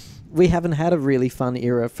we haven't had a really fun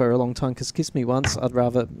era for a long time, because Kiss Me Once, I'd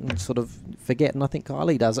rather sort of forget, and I think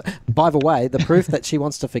Kylie does it. By the way, the proof that she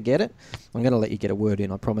wants to forget it, I'm going to let you get a word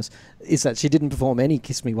in, I promise, is that she didn't perform any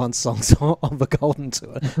Kiss Me Once songs on the Golden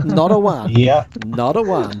Tour. Not a one. Yeah. Not a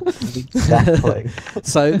one. Exactly.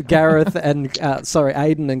 So Gareth and,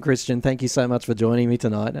 Aidan and Christian, thank you so much for joining me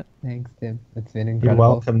tonight. Thanks, Tim. It's been incredible. You're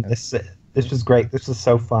welcome. This was great. This was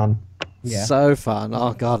so fun. Yeah. So fun.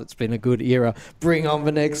 Oh, God, it's been a good era. Bring on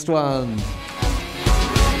the next one.